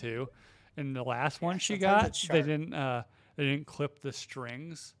feel it too. And the last one she sometimes got, it's they sharp. didn't clip the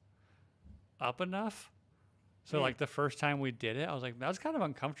strings up enough. So like the first time we did it, I was like, that was kind of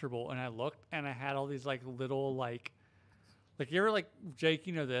uncomfortable. And I looked and I had all these like little like you ever like, Jake,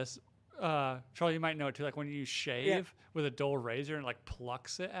 you know this. Charlie, you might know it too. Like when you shave with a dull razor and like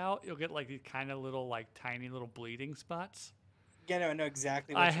plucks it out, you'll get like these kind of little like tiny little bleeding spots. Yeah, no, I know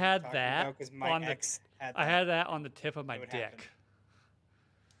exactly what I you're had talking that about because my on the- ex had that. I had that on the tip of my would dick. happen.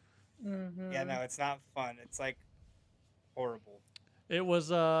 Mm-hmm. Yeah, no, it's not fun. It's like horrible. It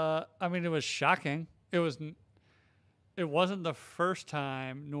was I mean, it was shocking. It wasn't the first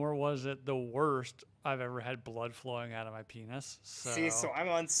time, nor was it the worst I've ever had blood flowing out of my penis. See, so I'm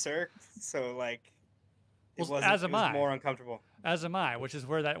uncirced, so like it Well, wasn't. as It am was I. more uncomfortable. As am I, which is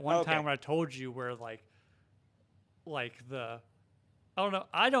where that one Okay. time when I told you where like the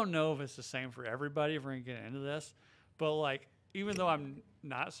I don't know if it's the same for everybody if we're gonna get into this, but like even though I'm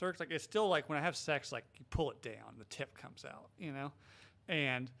not circed, like it's still like when I have sex, like you pull it down, the tip comes out, you know,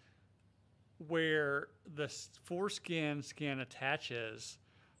 and where the foreskin skin attaches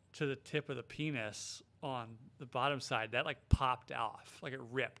to the tip of the penis on the bottom side, that like popped off, like it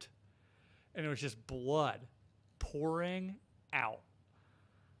ripped, and it was just blood pouring out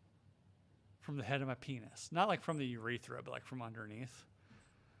from the head of my penis, not like from the urethra, but like from underneath.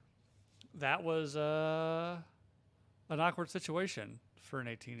 That was an awkward situation for an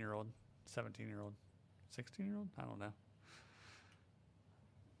 18-year-old, 17-year-old, 16-year-old. I don't know.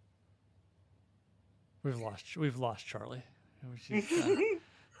 We've lost Charlie. She's,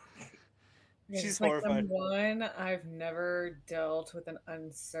 She's Like, horrified. one, I've never dealt with an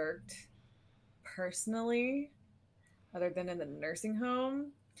uncirced personally, other than in the nursing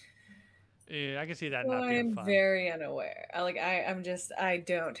home. yeah, I can see that So not being I'm fun. very unaware. I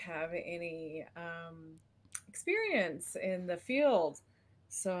don't have any experience in the field,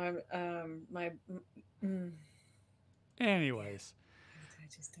 so I'm Anyways, I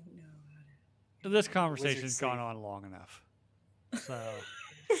just don't know how this conversation's sleep. gone on long enough. So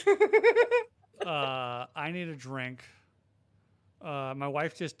I need a drink. My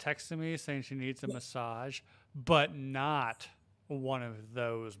wife just texted me saying she needs a massage, but not one of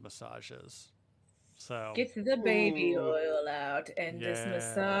those massages. So get the baby Ooh. oil out and just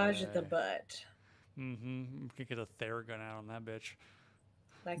massage the Yeah. butt we can get a Theragun out on that bitch.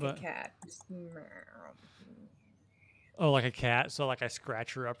 like But- a cat. Just Oh, like a cat. So like I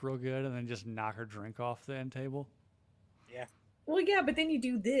scratch her up real good and then just knock her drink off the end table. Yeah. Well, yeah, but then you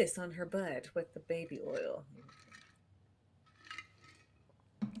do this on her butt with the baby oil.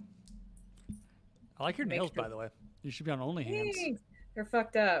 I like your Make nails, sure- by the way. You should be on OnlyHands. Thanks. They're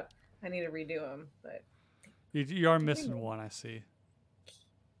fucked up. I need to redo them, but You are missing one, I see.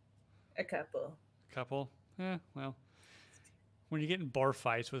 a couple. Couple. Yeah, well. when you get in bar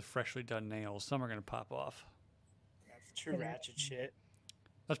fights with freshly done nails, some are gonna pop off. That's true ratchet shit.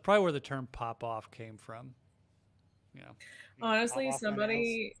 That's probably where the term "pop off" came from. You know, Honestly, Pop off my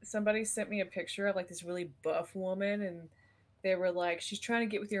nails. somebody sent me a picture of like this really buff woman, and they were like, "She's trying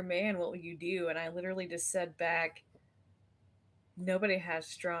to get with your man. What will you do?" And I literally just said back, "Nobody has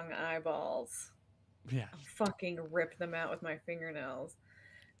strong eyeballs. yeah. I'll fucking rip them out with my fingernails."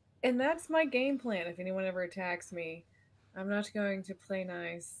 And that's my game plan. If anyone ever attacks me, I'm not going to play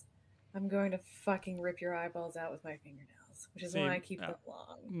nice. I'm going to fucking rip your eyeballs out with my fingernails, which is See, why I keep them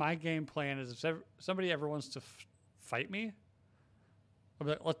long. My game plan is if somebody ever wants to fight me, I'll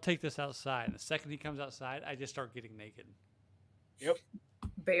be like, let's take this outside. And the second he comes outside, I just start getting naked. Yep.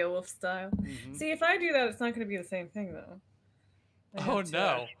 Beowulf style. Mhm. See, if I do that, it's not going to be the same thing, though. I Oh have to,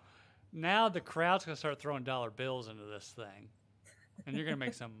 no! Now the crowd's gonna start throwing dollar bills into this thing, and you're gonna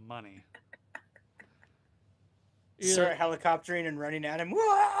make some money. Start helicoptering and running at him.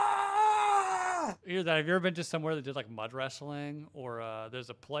 Wah! Either that. Have you ever been to somewhere that did like mud wrestling, or there's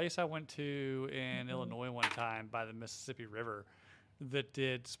a place I went to in Illinois one time by the Mississippi River that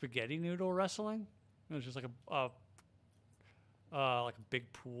did spaghetti noodle wrestling. It was just like a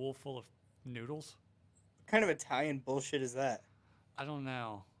big pool full of noodles. What kind of Italian bullshit is that? I don't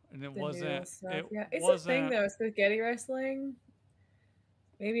know, and it the wasn't. noodle stuff. It Yeah, it's wasn't. a thing though. Spaghetti wrestling.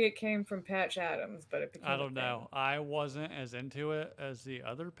 Maybe it came from Patch Adams, but it became. I a don't thing. know. I wasn't as into it as the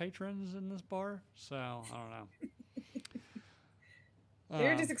other patrons in this bar, so I don't know.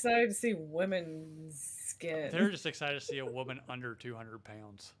 They're just excited to see women's skin. They're just excited to see a woman under 200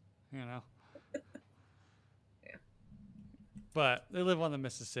 pounds, you know? Yeah. But they live on the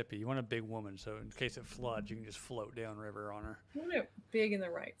Mississippi. You want a big woman, so in case it floods, you can just float downriver on her. You want it big in the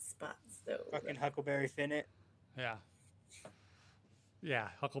right spots, though. Fucking Huckleberry Finn it. Yeah. Yeah,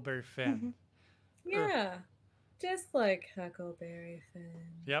 Huckleberry Finn. Yeah, just like Huckleberry Finn.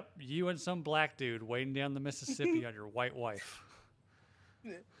 Yep, you and some black dude wading down the Mississippi on your white wife.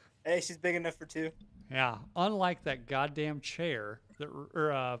 Hey, she's big enough for two. Yeah, unlike that goddamn chair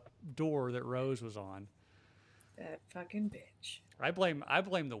or door that Rose was on. That fucking bitch. I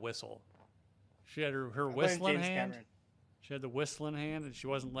blame the whistle. She had her I blame whistling James hand. Cameron. She had the whistling hand, and she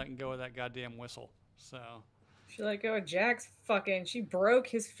wasn't letting go of that goddamn whistle. So She let go of Jack's fucking. She broke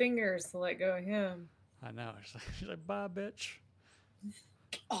his fingers to let go of him. I know. She's like, bye, bitch.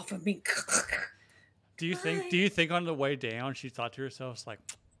 Get off of me. Do you think? Do you think on the way down she thought to herself, "It's like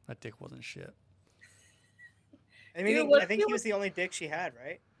that dick wasn't shit." I mean, Dude, I think he was the only dick she had,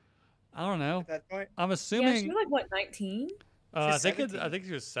 right? I don't know. At that point. I'm Yeah, assuming. she was like, what, 19? I She's think 17. I think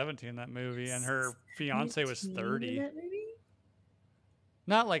she was 17 in that movie, and her fiance was 19 in 30. that movie?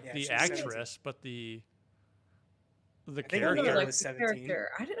 Not like Yeah, the she's 17. actress, but the think the character. girl like was the 17. character.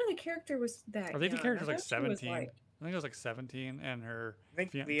 I didn't know the character was that I think the young. character was I like thought she was, 17. I think it was like 17, and her I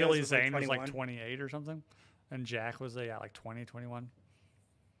think Leo's Billy was like Zane was like 21. 28 or something, and Jack was like 20, 21.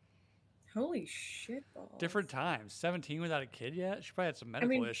 Holy shit balls. Different times. 17 without a kid yet? She probably had some medical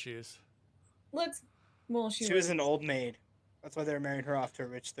mean, issues. Well, She was an old maid. That's why they were marrying her off to a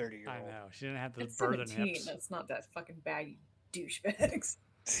rich 30-year-old. I know. She didn't have the At birthing 17, hips. that's not that fucking bad, you douchebags.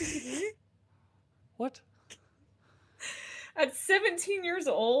 What? At 17 years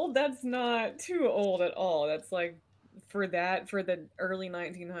old, that's not too old at all. That's like, for the early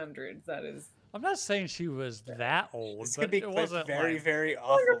 1900s, that is. I'm not saying she was that old, This but could be it clipped wasn't very, like, very Like a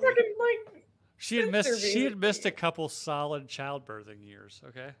awfully. fucking, like, she had missed sister she had missed a baby. couple solid childbirthing years,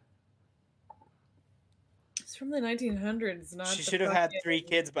 okay? It's from the 1900s, not She the should have had fucking 3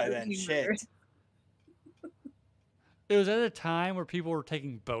 kids by then. 1300s. Shit. It was at a time where people were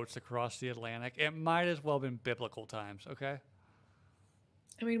taking boats across the Atlantic. It might as well have been biblical times, okay?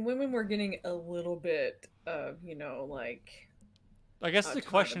 I mean, women were getting a little bit of, like. I guess the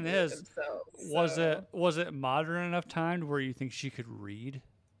question autonomy is, themselves, was it modern enough time where you think she could read?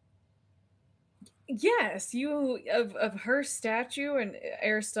 Yes, of her statue and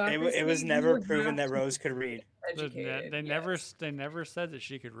aristocracy. It was you never would proven have that to Rose could read. be educated, They yes. never said that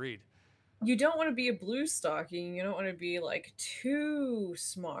she could read. You don't want to be a blue stocking. You don't want to be like too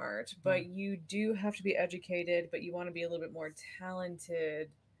smart, but you do have to be educated. But you want to be a little bit more talented.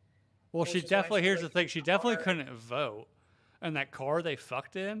 Well, Which she is why definitely. she Here's the liked thing: she definitely car. couldn't vote, and that car they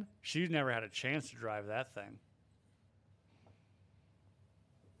fucked in, she never had a chance to drive that thing.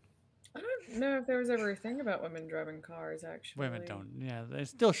 I don't know if there was ever a thing about women driving cars. Actually, Women don't. Yeah, they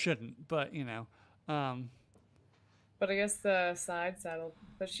still shouldn't. But But I guess the side saddle.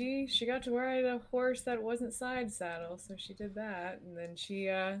 But she got to ride a horse that wasn't side saddle, so she did that, and then she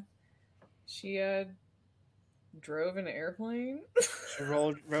drove an airplane. She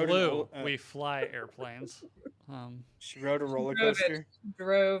rode Flew. We fly airplanes. She rode a roller Drove it. coaster.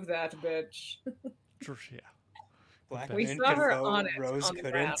 Drove that bitch. Yeah. Black We men saw could her vote, on it, Rose on the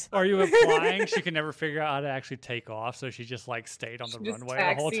couldn't. ground. Are you implying she could never figure out how to actually take off, so she just like stayed on the She just runway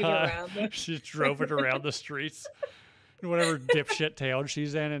the whole taxied time? around it. She just drove it around the streets. Whatever dipshit town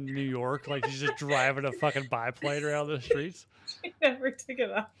she's in New York, like she's just driving a fucking biplane around the streets. She never took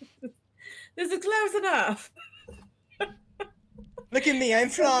it off. This is close enough. Look at me, I'm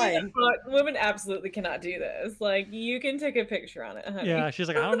flying. But women absolutely cannot do this. Like, you can take a picture on it, honey. Yeah, she's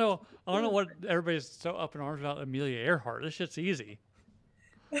like, I don't know what everybody's so up in arms about Amelia Earhart. This shit's easy.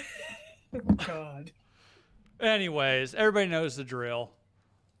 God. Anyways, everybody knows the drill.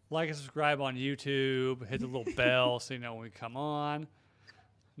 Like and subscribe on YouTube. Hit the little bell so you know when we come on.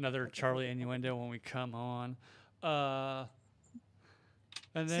 Another Charlie innuendo when we come on. And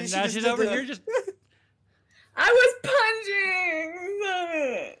then See, now she she's just over did here the- just I was punching! Stop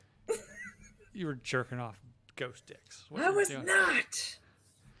it! you were jerking off ghost dicks. What I you was doing? not.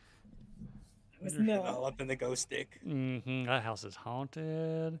 I was You're not. All up in the ghost dick. That house is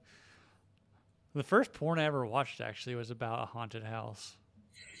haunted. The first porn I ever watched actually was about a haunted house.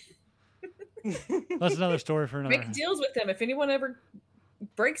 That's another story for another. Make deals with them. If anyone ever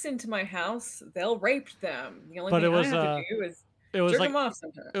breaks into my house, they'll rape them. The only But thing it was, I have to do is It was jerk like them off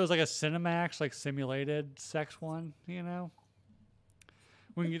sometimes. it was like a Cinemax, like simulated sex one. You know.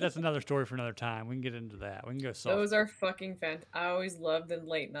 That's another story for another time. We can get into that. We can go soft. Those are fucking fantastic. I always loved the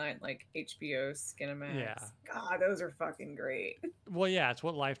late night, like HBO Skinemax. Yeah. God, those are fucking great. Well, yeah, it's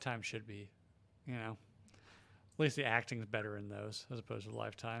what Lifetime should be. You know. At least the acting's better in those as opposed to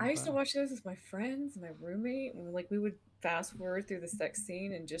Lifetime. I used to but- watch those with my friends, my roommate, and like we would fast forward through the sex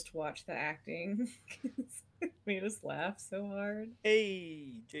scene and just watch the acting. It made us laugh so hard.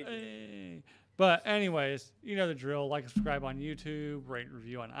 Hey, JJ. Hey. But anyways, you know the drill. Like and subscribe on YouTube, rate and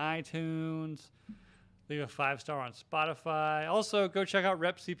review on iTunes, leave a 5-star on Spotify. Also, go check out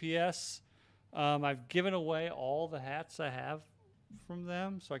Rep CPS. I've given away all the hats I have from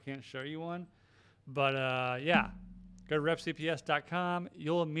them, so I can't show you one. But yeah, go to repcps.com.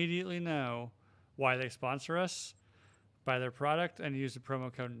 You'll immediately know why they sponsor us. Buy their product and use the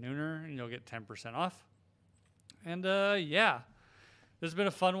promo code Nooner, and you'll get 10% off. And yeah, this has been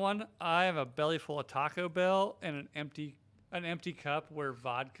a fun one. I have a belly full of Taco Bell and an empty cup where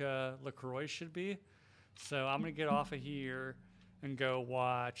vodka LaCroix should be. So I'm gonna get off of here and go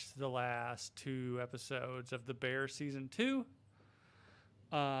watch the last 2 episodes of The Bear season 2.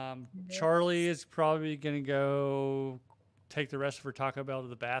 Charlie is probably gonna go take the rest of her Taco Bell to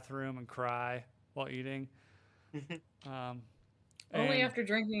the bathroom and cry while eating. Only and- after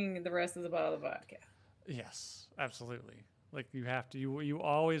drinking the rest of the bottle of vodka. Yes, absolutely. Like you have to, you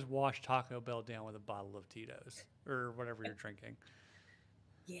always wash Taco Bell down with a bottle of Tito's or whatever you're drinking.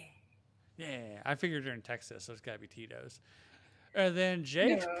 Yeah. Yeah, I figured you're in Texas, so it's got to be Tito's. And then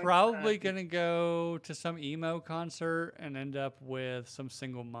Jake's No, it's probably not. going to go to some emo concert and end up with some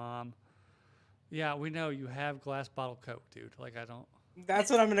single mom. Yeah, we know you have glass bottle Coke, dude. Like, I don't.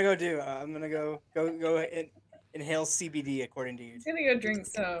 That's what I'm gonna go do. I'm gonna go inhale CBD according to you. He's gonna go drink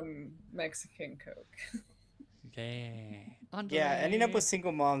some Mexican Coke. Yeah. Yeah, ending up with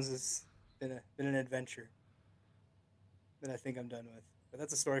single moms has been an adventure that I think I'm done with. But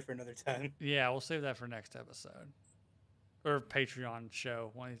that's a story for another time. Yeah, we'll save that for next episode or Patreon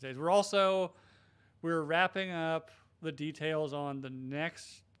show one of these days. We're wrapping up the details on the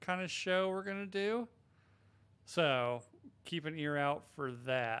next kind of show we're gonna do. So keep an ear out for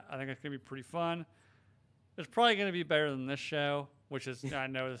that. I think it's gonna be pretty fun. It's probably gonna be better than this show, which is I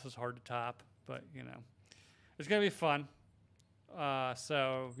know this is hard to top, but you know, it's gonna be fun.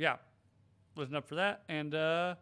 So yeah, listen up for that and.